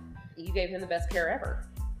you gave him the best care ever.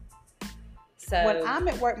 So when I'm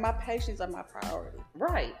at work, my patients are my priority.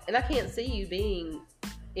 Right. And I can't see you being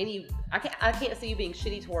I can't see you being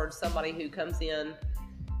shitty towards somebody who comes in,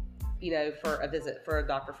 for a visit, for a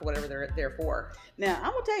doctor, for whatever they're there for. Now,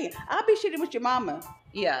 I'm going to tell you, I'll be shitty with your mama.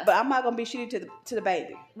 Yeah. But I'm not going to be shitty to the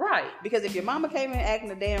baby. Right. Because if your mama came in acting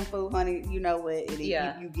a damn fool, honey, you know what it is.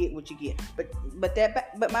 Yeah. You get what you get.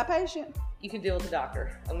 But my patient, you can deal with the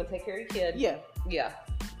doctor. I'm going to take care of your kid. Yeah. Yeah.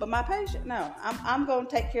 But my patient, no. I'm going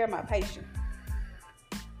to take care of my patient.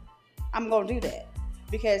 I'm going to do that.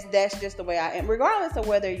 Because that's just the way I am. Regardless of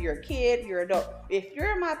whether you're a kid, you're an adult. If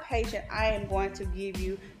you're my patient, I am going to give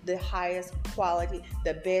you the highest quality,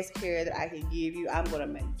 the best care that I can give you. I'm going to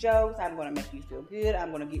make jokes. I'm going to make you feel good.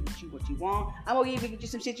 I'm going to give you what you want. I'm going to give you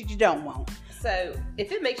some shit that you don't want. So,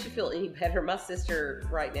 if it makes you feel any better, my sister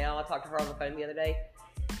right now, I talked to her on the phone the other day.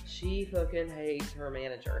 She fucking hates her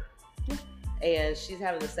manager. Yeah. And she's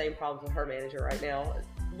having the same problems with her manager right now.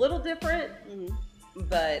 Little different,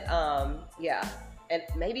 but yeah. And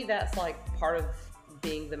maybe that's like part of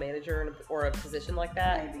being the manager or a position like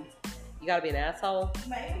that. Maybe. You got to be an asshole.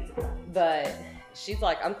 Maybe. But she's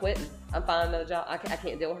like, I'm quitting. I'm finding another job. I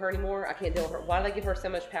can't deal with her anymore. I can't deal with her. Why do they give her so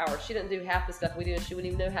much power? She doesn't do half the stuff we do, and she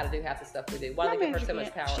wouldn't even know how to do half the stuff we do. Why do they give her so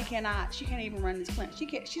much power? She cannot. She can't even run this clinic.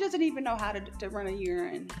 She doesn't even know how to run a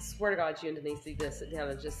urine. I swear to God, you and Denise need to sit down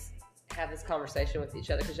and just have this conversation with each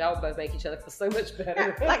other because y'all would both make each other feel so much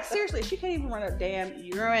better. Like seriously, she can't even run a damn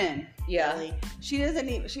urine. Yeah. Really. She doesn't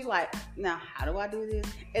even. She's like, now how do I do this?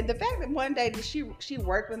 And the fact that one day that she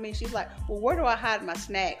worked with me, she's like, well, where do I hide my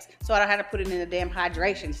snacks so I don't have to put it in a damn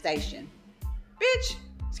hydration station? Bitch,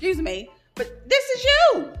 excuse me, but this is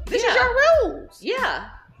you. This is your rules. Yeah.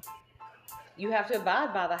 You have to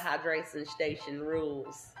abide by the hydration station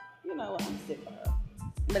rules. You know what? I'm sick of her.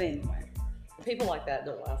 But anyway. People like that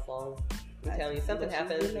don't last long. I'm telling you, something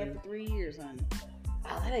happens. She's been there for 3 years, honey.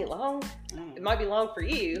 Oh, that ain't long. It might be long for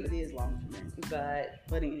you. It is long for me. But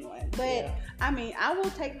anyway. yeah. I mean, I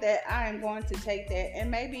will take that. I am going to take that.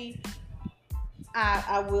 And maybe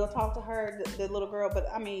I will talk to her, the little girl. But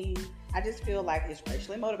I mean, I just feel like it's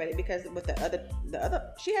racially motivated because with the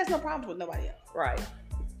other, she has no problems with nobody else. Right.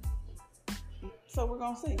 So we're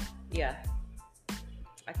going to see. Yeah.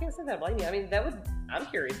 I can't say that I blame you. I mean, I'm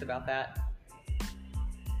curious about that.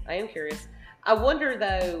 I am curious. I wonder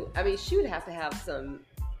though, I mean, she would have to have some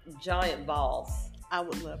giant balls. I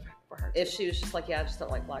would love for her if she was just like, yeah, I just don't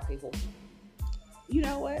like black people. You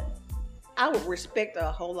know what? I would respect her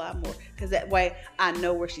a whole lot more because that way I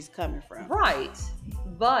know where she's coming from. Right.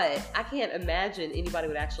 But I can't imagine anybody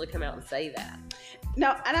would actually come out and say that.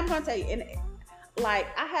 No, and I'm going to tell you, and like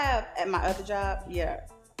I have at my other job,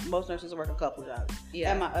 most nurses work a couple jobs.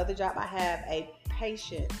 Yeah. At my other job, I have a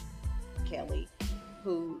patient, Kelly,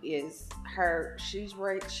 who is she's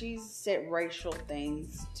said racial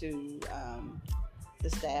things to the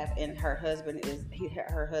staff, and her husband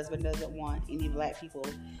doesn't want any black people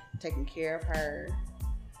taking care of her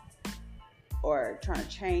or trying to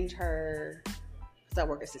change her. Because I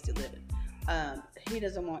work assisted living. He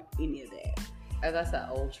doesn't want any of that. Oh, that's that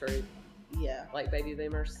old trope. Yeah. Like baby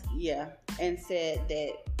boomers. Yeah. And said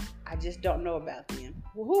that I just don't know about them.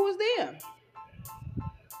 Well, who was them?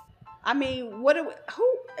 I mean,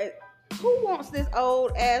 who wants this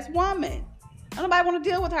old ass woman? Nobody want to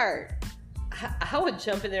deal with her. I would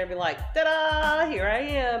jump in there and be like, ta-da, here I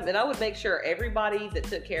am. And I would make sure everybody that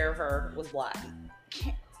took care of her was black.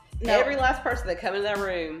 No. Every last person that come in that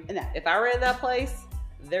room, if I ran that place,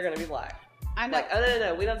 they're going to be black. I know. Like, oh,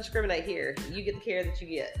 no, we don't discriminate here. You get the care that you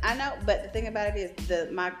get. I know, but the thing about it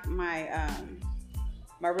is my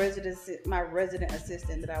resident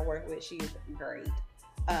assistant that I work with, she is great.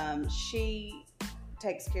 She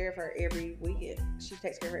takes care of her every weekend.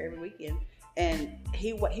 And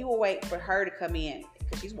he will wait for her to come in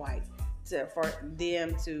because she's white. for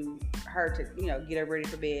them to her to get her ready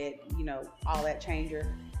for bed, all that, change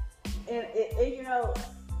her. And it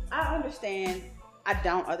I understand. I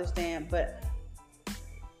don't understand, but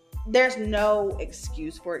there's no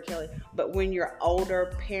excuse for it, Kelly. But when you're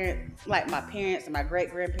older parent, like my parents and my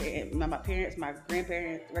great grandparents, my parents, my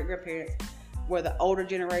grandparents, great grandparents, were the older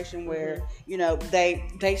generation where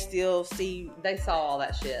they still see, they saw all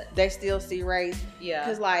that shit. They still see race. Yeah.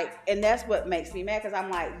 Because and that's what makes me mad. Because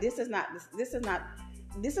I'm like, this is not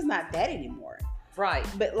that anymore. Right.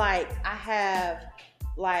 But I have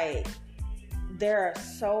there are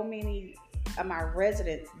so many of my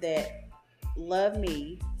residents that love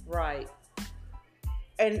me. Right.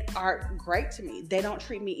 And are great to me. They don't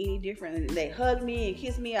treat me any different. And they hug me and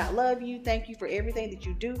kiss me. I love you. Thank you for everything that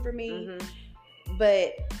you do for me. Mm-hmm.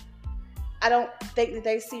 But I don't think that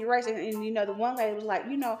they see race. And the one lady was like,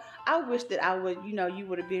 I wish that I would, you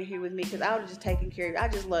would have been here with me because I would have just taken care of you. I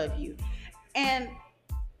just love you. And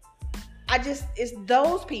it's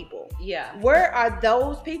those people. Yeah. Where are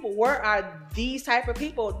those people? Where are these type of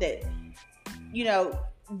people that,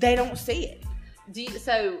 they don't see it? Do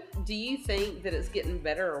you think that it's getting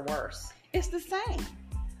better or worse? It's the same.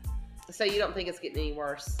 So you don't think it's getting any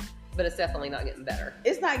worse, but it's definitely not getting better.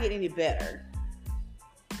 It's not getting any better.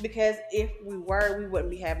 Because if we were, we wouldn't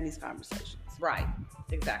be having these conversations. Right.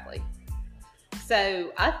 Exactly.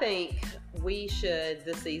 So I think we should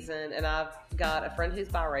this season, and I've got a friend who's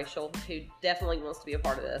biracial who definitely wants to be a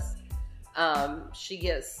part of this.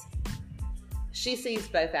 She sees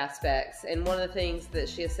both aspects, and one of the things that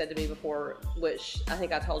she has said to me before, which I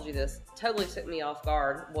think I told you this, totally took me off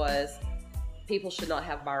guard, was people should not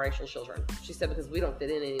have biracial children. She said because we don't fit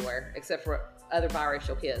in anywhere except for other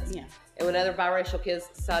biracial kids. Yeah. And when other biracial kids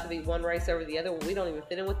decide to be one race over the other, well, we don't even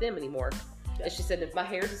fit in with them anymore. Yeah. And she said, if my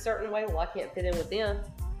hair's a certain way, well, I can't fit in with them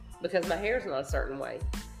because my hair's not a certain way.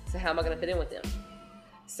 So how am I going to fit in with them?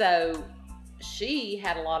 So she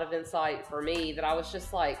had a lot of insight for me that I was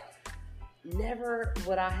just like, never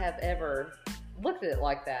would I have ever looked at it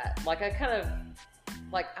like that.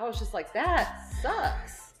 I was just like, that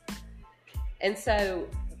sucks. And so,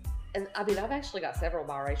 I've actually got several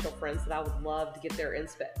biracial friends that I would love to get their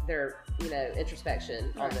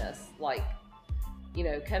introspection on this.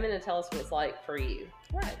 Come in and tell us what it's like for you.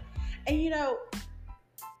 Right. And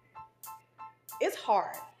it's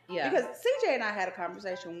hard. Yeah. Because CJ and I had a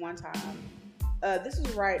conversation one time. This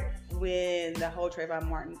was right when the whole Trayvon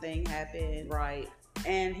Martin thing happened. Right.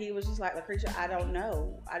 And he was just like, Lucretia, I don't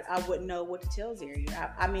know. I wouldn't know what to tell Zeri.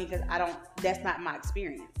 Because that's not my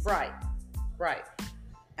experience. Right. Right.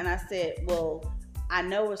 And I said, well, I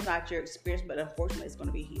know it's not your experience, but unfortunately it's going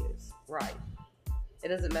to be his. Right. It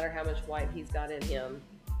doesn't matter how much white he's got in him.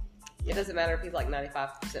 Yeah. It doesn't matter if he's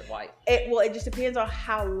 95% white. It just depends on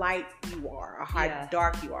how light you are or how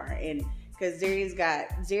dark you are. And because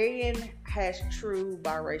Zarian has true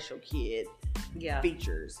biracial kid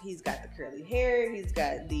features. He's got the curly hair. He's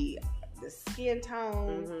got the skin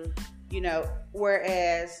tone. Mm-hmm.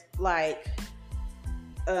 Whereas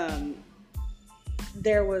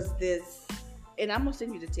there was this, and I'm gonna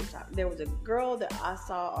send you the TikTok. There was a girl that I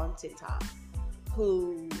saw on TikTok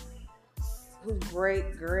whose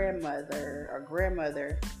great grandmother or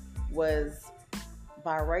grandmother was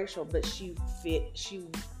biracial, but she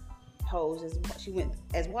went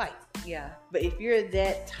as white. Yeah. But if you're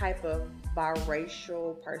that type of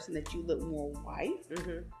biracial person that you look more white,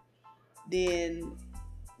 mm-hmm. then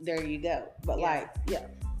there you go. But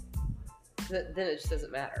then it just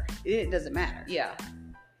doesn't matter. It doesn't matter. Yeah.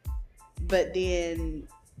 But then,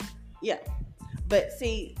 yeah. But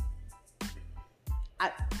see,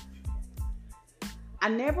 I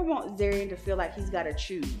never want Zarian to feel like he's got to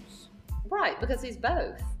choose. Right, because he's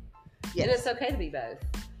both. Yes. And it's okay to be both.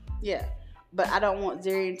 Yeah. But I don't want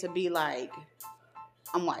Zarian to be like,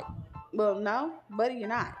 I'm white. Well, no, buddy, you're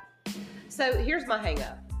not. So here's my hang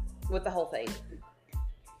up with the whole thing.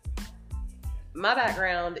 My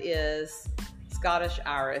background is Scottish,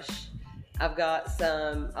 Irish. I've got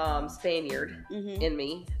some Spaniard mm-hmm. in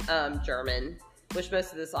me, German, which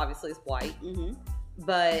most of this obviously is white. Mm-hmm.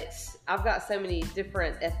 But I've got so many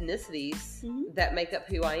different ethnicities mm-hmm. that make up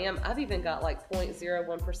who I am. I've even got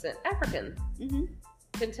 0.01% African. Mm-hmm.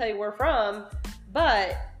 Couldn't tell you where from,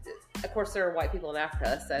 but of course there are white people in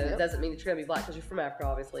Africa, so it doesn't mean that you're going to be black because you're from Africa,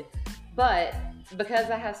 obviously. But because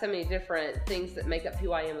I have so many different things that make up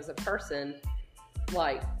who I am as a person,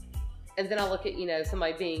 and then I look at,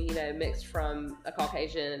 somebody being, mixed from a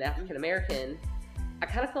Caucasian and African American, I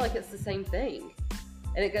kind of feel like it's the same thing.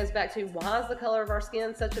 And it goes back to, why is the color of our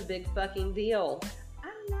skin such a big fucking deal?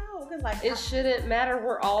 I know, because like It shouldn't matter.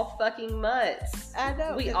 We're all fucking mutts. I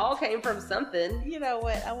know We all came from something. You know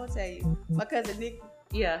what? I will tell you, my cousin Nick.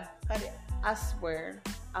 Yeah. Honey, I swear,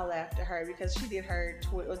 I laughed at her because she did her.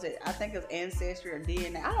 Was it? I think it was Ancestry or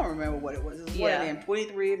DNA. I don't remember what it was. It was one of them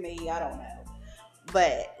 23andMe. I don't know.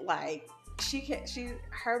 But like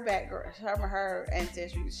her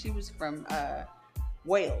ancestry. She was from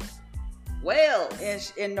Wales.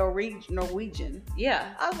 In Norwegian.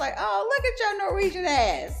 Yeah. I was like, oh, look at your Norwegian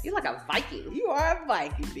ass. You're like a Viking. You are a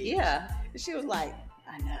Viking, bitch. Yeah. And she was like,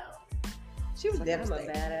 I know. She was devastated.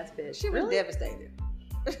 I'm a badass bitch. She was devastated.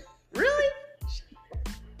 Really?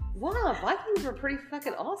 Wow, Vikings were pretty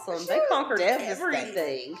fucking awesome. She They was conquered devastated.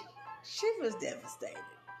 everything. She was devastated.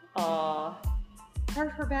 Aw. Part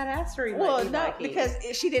of her badassery. Well, no, because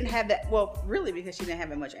she didn't have that. Well, really, because she didn't have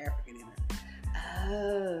that much African in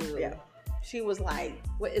her. Oh. Yeah. She was like,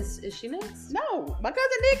 what, is she mixed? no, my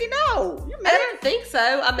cousin Nikki, no. You met I her? didn't think so.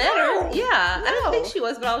 I met No. her. Yeah. I didn't No. think she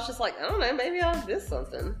was, but I was just like, I don't know, maybe I'll do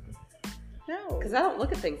something. No. Because I don't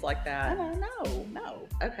look at things like I that. don't know. No.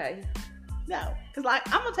 Okay. No. Because, like,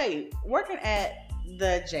 I'm going to tell you, working at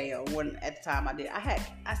the jail, at the time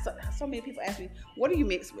I saw so many people ask me, what are you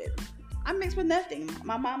mixed with? I'm mixed with nothing.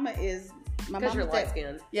 My mama is, Because you're light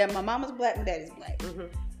skinned. Yeah, my mama's black and daddy's black. Mm-hmm.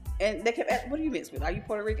 And they kept asking, what are you mixed with? Are you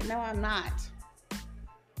Puerto Rican? No, I'm not.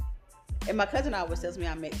 And my cousin always tells me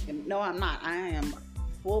I'm Mexican. No, I'm not. I am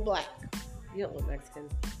full black. You don't look Mexican.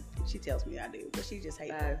 She tells me I do, but she's just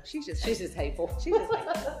hateful. Oh. She's just She's just hateful. She's just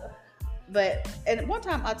hateful. But, and one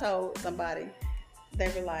time I told somebody, they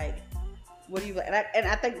were like, what do you like? And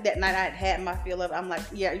I think that night I had my feel of it. I'm like,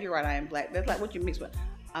 yeah, you're right, I am black. That's like, what you mixed with?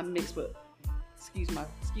 I'm mixed with,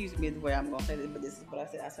 excuse me the way I'm going to say this, but this is what I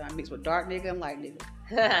said. I said, I'm mixed with dark nigga and light nigga.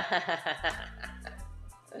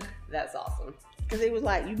 That's awesome. Because it was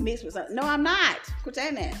like, you mixed with something. No, I'm not. Quit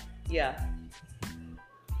saying that. Yeah.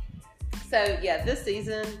 So, yeah, this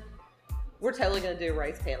season, we're totally going to do a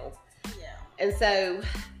race panel. Yeah. And so,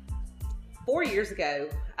 4 years ago,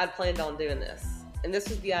 I'd planned on doing this. And this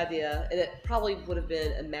was the idea, and it probably would have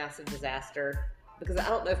been a massive disaster because I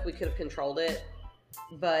don't know if we could have controlled it,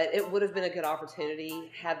 but it would have been a good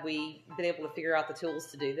opportunity had we been able to figure out the tools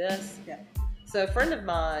to do this. Yeah. So a friend of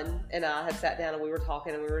mine and I had sat down and we were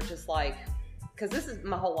talking and we were just like, because this is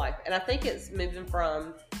my whole life, and I think it's moving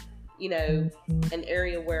from, you know, an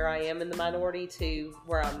area where I am in the minority to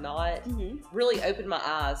where I'm not, really opened my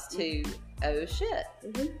eyes to, oh shit.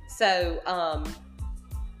 So,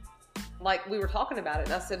 like we were talking about it,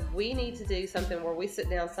 and I said, we need to do something where we sit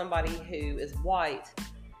down somebody who is white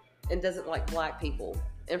and doesn't like black people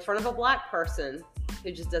in front of a black person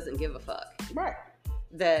who just doesn't give a fuck. Right.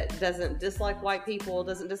 That doesn't dislike white people,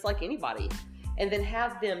 doesn't dislike anybody. And then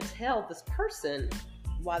have them tell this person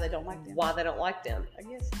why they don't like them. I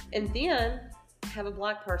guess. And then have a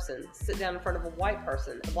black person sit down in front of a black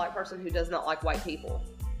person who does not like white people,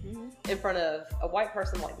 in front of a white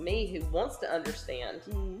person like me who wants to understand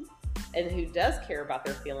and who does care about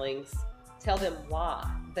their feelings, tell them why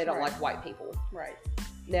they don't like white people. Right.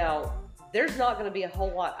 Now, there's not going to be a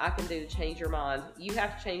whole lot I can do to change your mind. You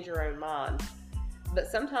have to change your own mind. But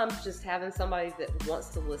sometimes just having somebody that wants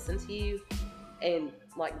to listen to you and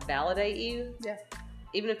like validate you,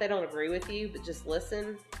 even if they don't agree with you, but just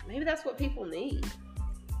listen, maybe that's what people need.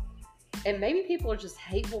 And maybe people are just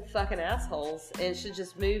hateful fucking assholes and should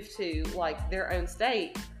just move to like their own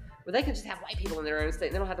state where they can just have white people in their own state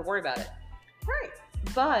and they don't have to worry about it. Right.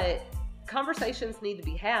 But conversations need to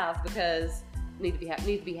be had because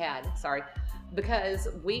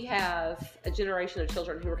we have a generation of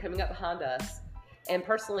children who are coming up behind us, and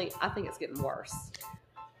personally, I think it's getting worse.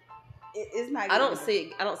 It's not. I don't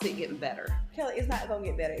see it getting better. Kelly, it's not gonna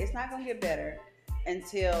get better. It's not gonna get better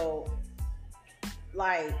until,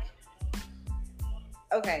 like,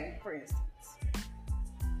 okay, for instance,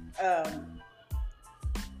 I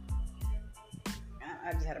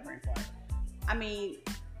just had a brain fart. I mean,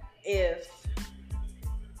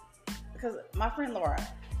 because my friend Laura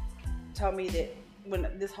told me that when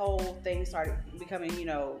this whole thing started becoming, you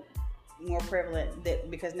know, more prevalent,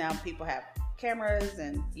 that because now people have cameras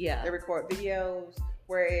and they record videos,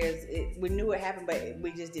 whereas we knew it happened, but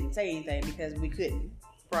we just didn't say anything because we couldn't.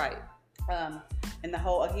 Right. And the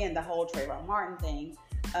whole Trayvon Martin thing,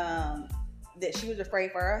 that she was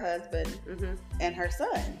afraid for her husband and her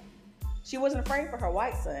son. She wasn't afraid for her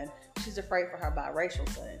white son. She's afraid for her biracial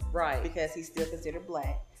son. Right. Because he's still considered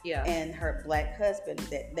black. Yeah. And her black husband,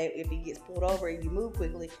 if he gets pulled over and you move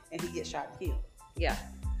quickly and he gets shot and killed. Yeah.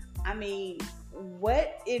 I mean,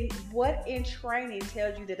 what in training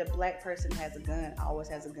tells you that a black person has a gun, always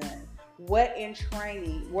has a gun? What in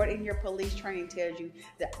training, what in your police training tells you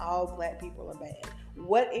that all black people are bad?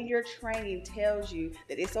 What in your training tells you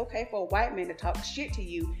that it's okay for a white man to talk shit to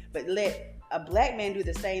you, but let a black man do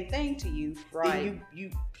the same thing to you? Right. Then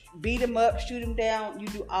you beat him up, shoot him down, you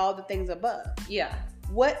do all the things above. Yeah.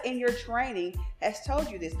 What in your training has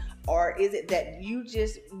told you this? Or is it that you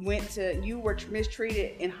just you were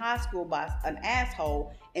mistreated in high school by an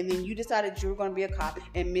asshole, and then you decided you were going to be a cop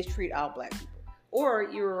and mistreat all black people? Or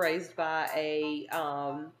you were raised by a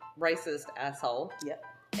racist asshole. Yep.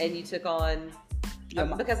 And you took on,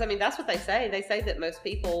 because I mean, that's what they say. They say that most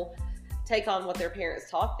people take on what their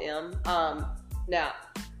parents taught them. Now,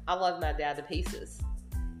 I love my dad to pieces.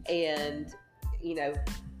 And, you know,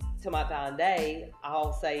 to my dying day,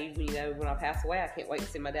 I'll say, you know, when I pass away, I can't wait to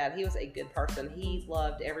see my dad. He was a good person. He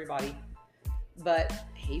loved everybody. But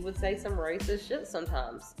he would say some racist shit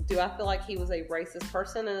sometimes. Do I feel like he was a racist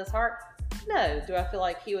person in his heart? No. Do I feel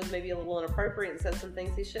like he was maybe a little inappropriate and said some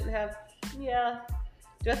things he shouldn't have? Yeah.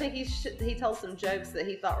 Do I think he told some jokes that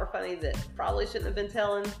he thought were funny that probably shouldn't have been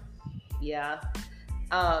telling? Yeah.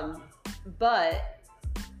 But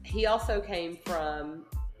he also came from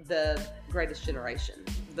the greatest generation,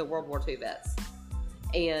 the World War II vets.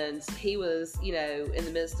 And he was, you know, in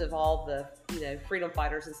the midst of all the, you know, freedom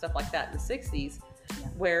fighters and stuff like that in the 60s,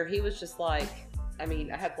 where he was just like, I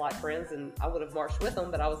mean, I had black friends and I would have marched with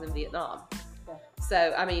them, but I was in Vietnam. Yeah.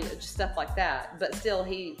 So, I mean, just stuff like that. But still,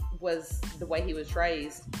 he was, the way he was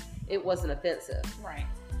raised, it wasn't offensive. Right.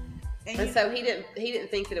 And so he didn't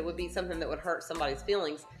think that it would be something that would hurt somebody's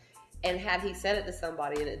feelings. And had he said it to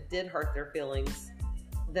somebody and it did hurt their feelings,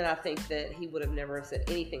 then I think that he would have never said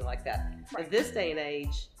anything like that. Right. In this day and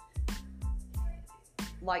age,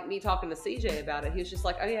 like me talking to CJ about it, he was just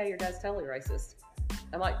like, oh yeah, your dad's totally racist.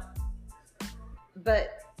 I'm like,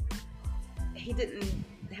 but he didn't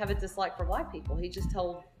have a dislike for black people. He just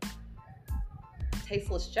told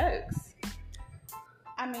tasteless jokes.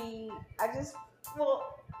 I mean,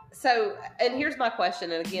 so, and here's my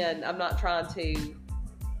question, and again, I'm not trying to,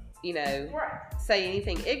 you know, say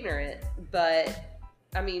anything ignorant, but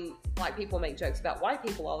I mean, black people make jokes about white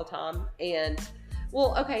people all the time. And,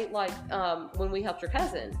 well, okay, like when we helped your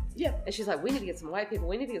cousin. Yeah. And she's like, we need to get some white people.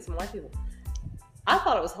 We need to get some white people. I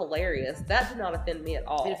thought it was hilarious. That did not offend me at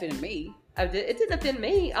all. It offended me. It didn't offend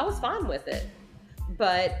me. I was fine with it.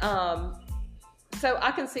 But, so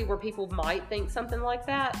I can see where people might think something like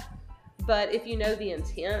that. But if you know the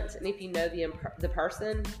intent and if you know the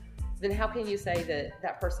person, then how can you say that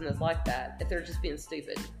that person is like that if they're just being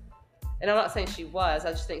stupid? And I'm not saying she was.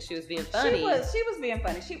 I just think she was being funny. She was being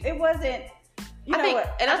funny. It wasn't.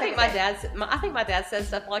 I think my dad said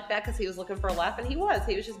stuff like that because he was looking for a laugh, and he was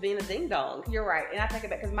just being a ding dong. You're right, and I take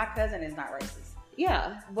it back because my cousin is not racist.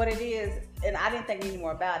 Yeah, what it is, and I didn't think any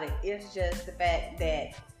more about it. It's just the fact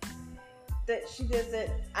that she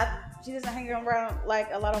doesn't hang around like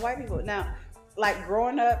a lot of white people. Now, like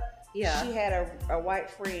growing up, yeah, she had a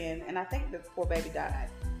white friend, and I think the poor baby died.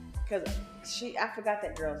 Because I forgot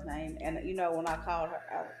that girl's name, and you know when I called her,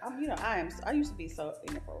 I used to be so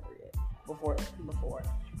inappropriate before,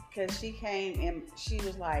 because she came and she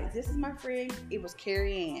was like, "This is my friend." It was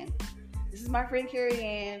Carrie Ann. This is my friend Carrie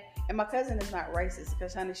Ann, and my cousin is not racist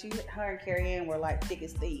because honey, her and Carrie Ann were like thick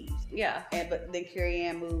as thieves. Yeah. But then Carrie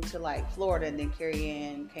Ann moved to like Florida, and then Carrie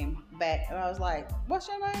Ann came back, and I was like, "What's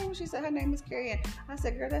your name?" She said her name is Carrie Ann. I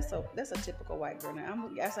said, "Girl, that's a typical white girl name.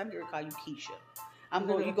 I'm gonna call you Keisha."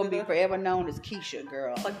 You're gonna be forever known as Keisha,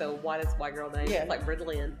 girl. It's like the whitest white girl name. Yeah, like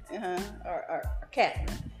Bridlin. Or Catherine.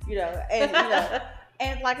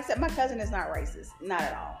 And like I said, my cousin is not racist, not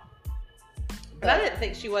at all. But I didn't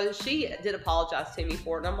think she was. She did apologize to me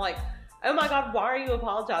for it, and I'm like, oh my God, why are you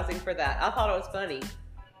apologizing for that? I thought it was funny.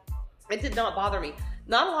 It did not bother me.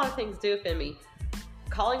 Not a lot of things do offend me.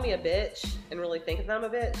 Calling me a bitch and really thinking that I'm a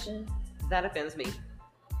bitch, that offends me.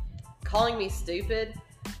 Calling me stupid.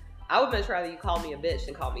 I would much rather you call me a bitch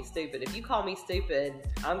than call me stupid. If you call me stupid,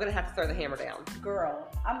 I'm going to have to throw the hammer down. Girl.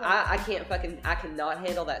 I cannot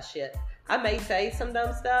handle that shit. I may say some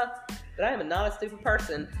dumb stuff, but I am not a stupid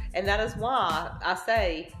person. And that is why I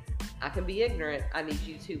say I can be ignorant. I need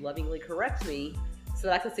you to lovingly correct me so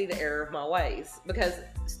that I can see the error of my ways. Because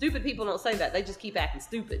stupid people don't say that. They just keep acting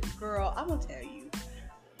stupid. Girl, I'm going to tell you.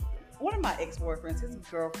 One of my ex-boyfriends, his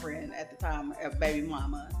girlfriend at the time, baby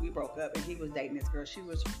mama, we broke up, and he was dating this girl. She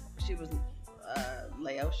was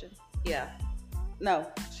Laotian. Yeah. No,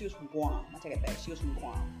 she was from Guam. I take it back. She was from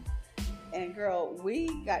Guam. And girl,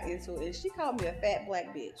 we got into it. She called me a fat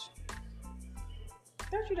black bitch.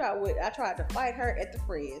 Don't you know I tried to fight her at the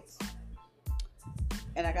Freds.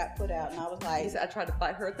 and I got put out, and I was like, I tried to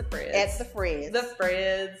fight her at the Freds. At the Freds. The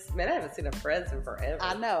Freds. Man, I haven't seen a Freds in forever.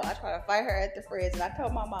 I know. I tried to fight her at the Freds, and I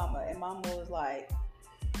told my mama, and mama was like,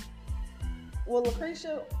 well,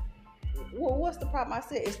 Lucretia, what's the problem? I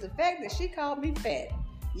said, it's the fact that she called me fat.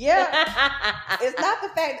 Yeah. It's not the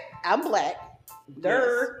fact I'm black.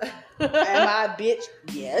 Durr. Yes. Am I a bitch?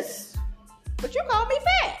 Yes. But you called me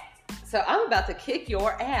fat. So I'm about to kick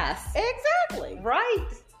your ass. Exactly. Right.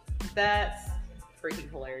 That's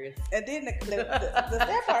freaking hilarious. And then the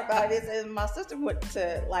sad part about it is my sister went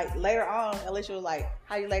to, like, later on, Alicia was like,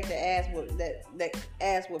 how you like the ass whoop, that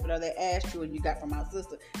ass whooping or that ass chewing you got from my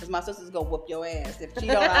sister? Because my sister's gonna whoop your ass. If she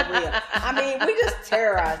don't, I will. I mean, we just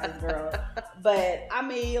terrorized this girl. But, I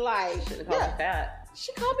mean, like, Shouldn't have called you fat.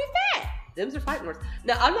 She called me fat. Them's are fighting words.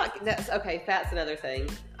 No, I'm not. That's okay. Fat's another thing.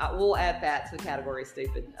 We'll add fat to the category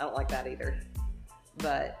stupid. I don't like that either.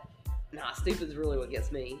 But nah, stupid's really what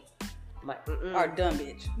gets me. I'm like, or dumb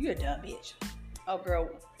bitch. You're a dumb bitch. Oh, girl.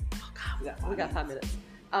 Oh God, we got 5 minutes.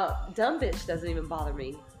 Dumb bitch doesn't even bother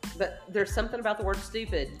me. But there's something about the word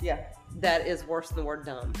stupid. Yeah. That is worse than the word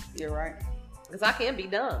dumb. You're right. Because I can be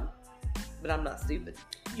dumb, but I'm not stupid.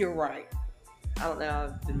 You're right. I don't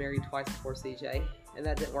know. I've been married twice before CJ, and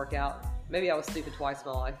that didn't work out. Maybe I was stupid twice in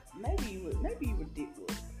my life. Maybe you were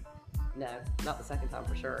ridiculous. No, not the second time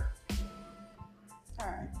for sure. All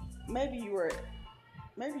right. Maybe you were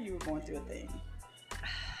going through a thing.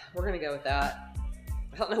 We're gonna go with that.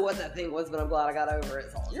 I don't know what that thing was, but I'm glad I got over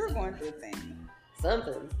it. You were going through a thing.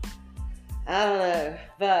 Something. I don't know,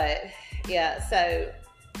 but yeah. So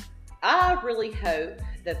I really hope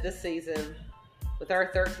that this season, with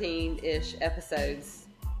our 13-ish episodes,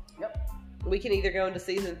 we can either go into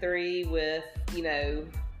season 3 with, you know,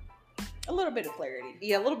 a little bit of clarity.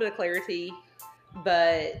 Yeah, a little bit of clarity.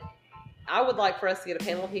 But I would like for us to get a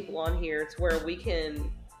panel of people on here to where we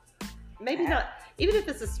can maybe not, even if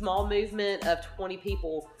it's a small movement of 20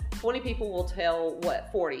 people will tell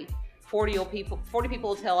what, 40 people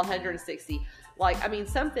will tell 160. Like, I mean,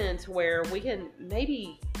 something to where we can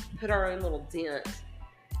maybe put our own little dent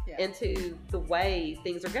into the way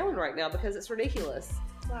things are going right now, because it's ridiculous.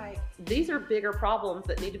 Like, these are bigger problems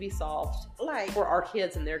that need to be solved, like, for our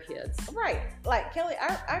kids and their kids. Right. Like, Kelly,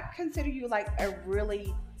 I consider you like a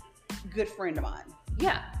really good friend of mine.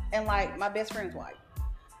 Yeah. And like, my best friend's white.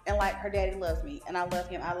 And like, her daddy loves me, and I love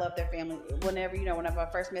him. I love their family. Whenever I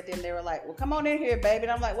first met them, they were like, well, come on in here, baby.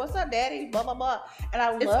 And I'm like, what's up, daddy? Blah, blah, blah. And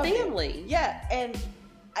I love family. It. Yeah. And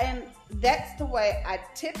that's the way I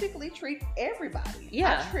typically treat everybody.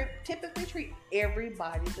 Yeah. I typically treat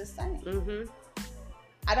everybody the same. Mm-hmm.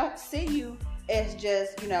 I don't see you as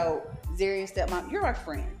just, you know, Zarian's stepmom. You're my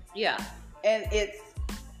friend. Yeah. And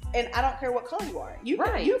I don't care what color you are.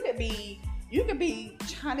 You could be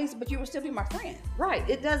Chinese, but you would still be my friend. Right.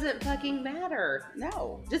 It doesn't fucking matter.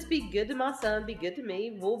 No. Just be good to my son, be good to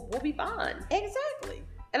me. We'll be fine. Exactly.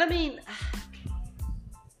 And I mean,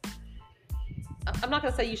 I'm not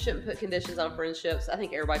going to say you shouldn't put conditions on friendships. I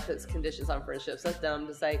think everybody puts conditions on friendships. That's dumb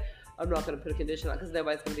to say, I'm not going to put a condition on, because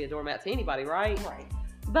nobody's going to be a doormat to anybody, right? Right.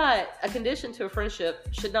 But a condition to a friendship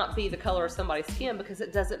should not be the color of somebody's skin, because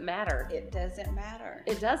it doesn't matter. It doesn't matter.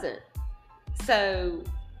 It doesn't. So,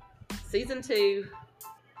 season 2,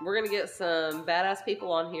 we're going to get some badass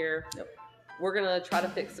people on here. Yep. We're going to try to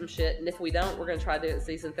fix some shit. And if we don't, we're going to try to do it in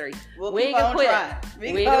season 3. We ain't going to quit. We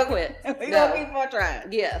ain't going to quit. We're going to keep on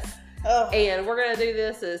trying. Yes. Oh. And we're going to do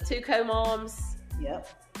this as 2 co-moms. Yep.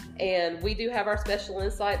 And we do have our special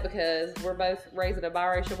insight, because we're both raising a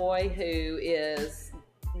biracial boy who is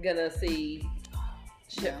going to see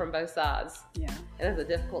shit from both sides. Yeah. And it's a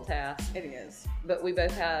difficult task. It is. But we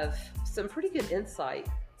both have some pretty good insight.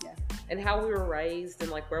 Yeah. And how we were raised and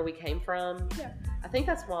like where we came from. Yeah. I think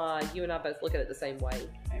that's why you and I both look at it the same way.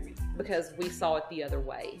 Maybe. Because we saw it the other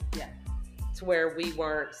way. Yeah. To where we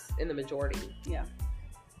weren't in the majority. Yeah.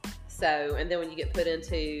 So, and then when you get put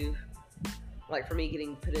into, like for me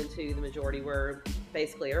getting put into the majority where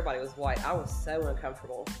basically everybody was white, I was so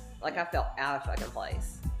uncomfortable. Like I felt out of fucking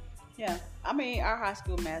place. Yeah. I mean, our high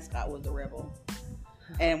school mascot was the Rebel.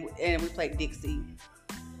 And we played Dixie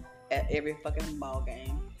at every fucking ball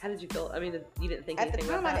game. How did you feel? I mean, you didn't think at anything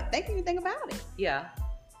the time, about that? I didn't think anything about it. Yeah.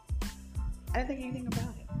 I didn't think anything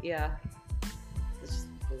about it. Yeah. It's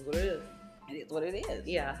just what it is. It is what it is.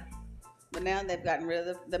 Yeah. But now they've gotten rid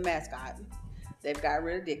of the mascot. They've got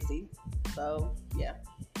rid of Dixie. So, yeah.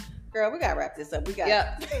 Girl, we got to wrap this up. We got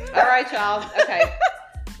Yep. All right, y'all. Okay.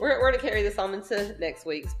 We're going to carry this on into next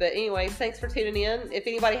week's. But anyways, thanks for tuning in. If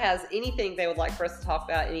anybody has anything they would like for us to talk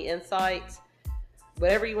about, any insight,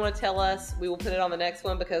 whatever you want to tell us, we will put it on the next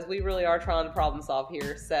one, because we really are trying to problem solve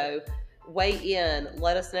here. So weigh in.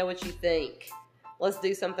 Let us know what you think. Let's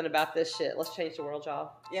do something about this shit. Let's change the world,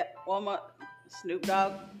 y'all. Yep. One more. Snoop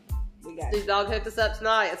Dogg. We got Snoop Dogg hooked us up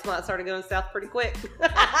tonight. That's why it started going south pretty quick.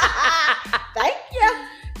 Thank you.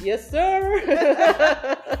 Yes, sir.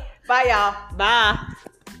 Bye, y'all. Bye.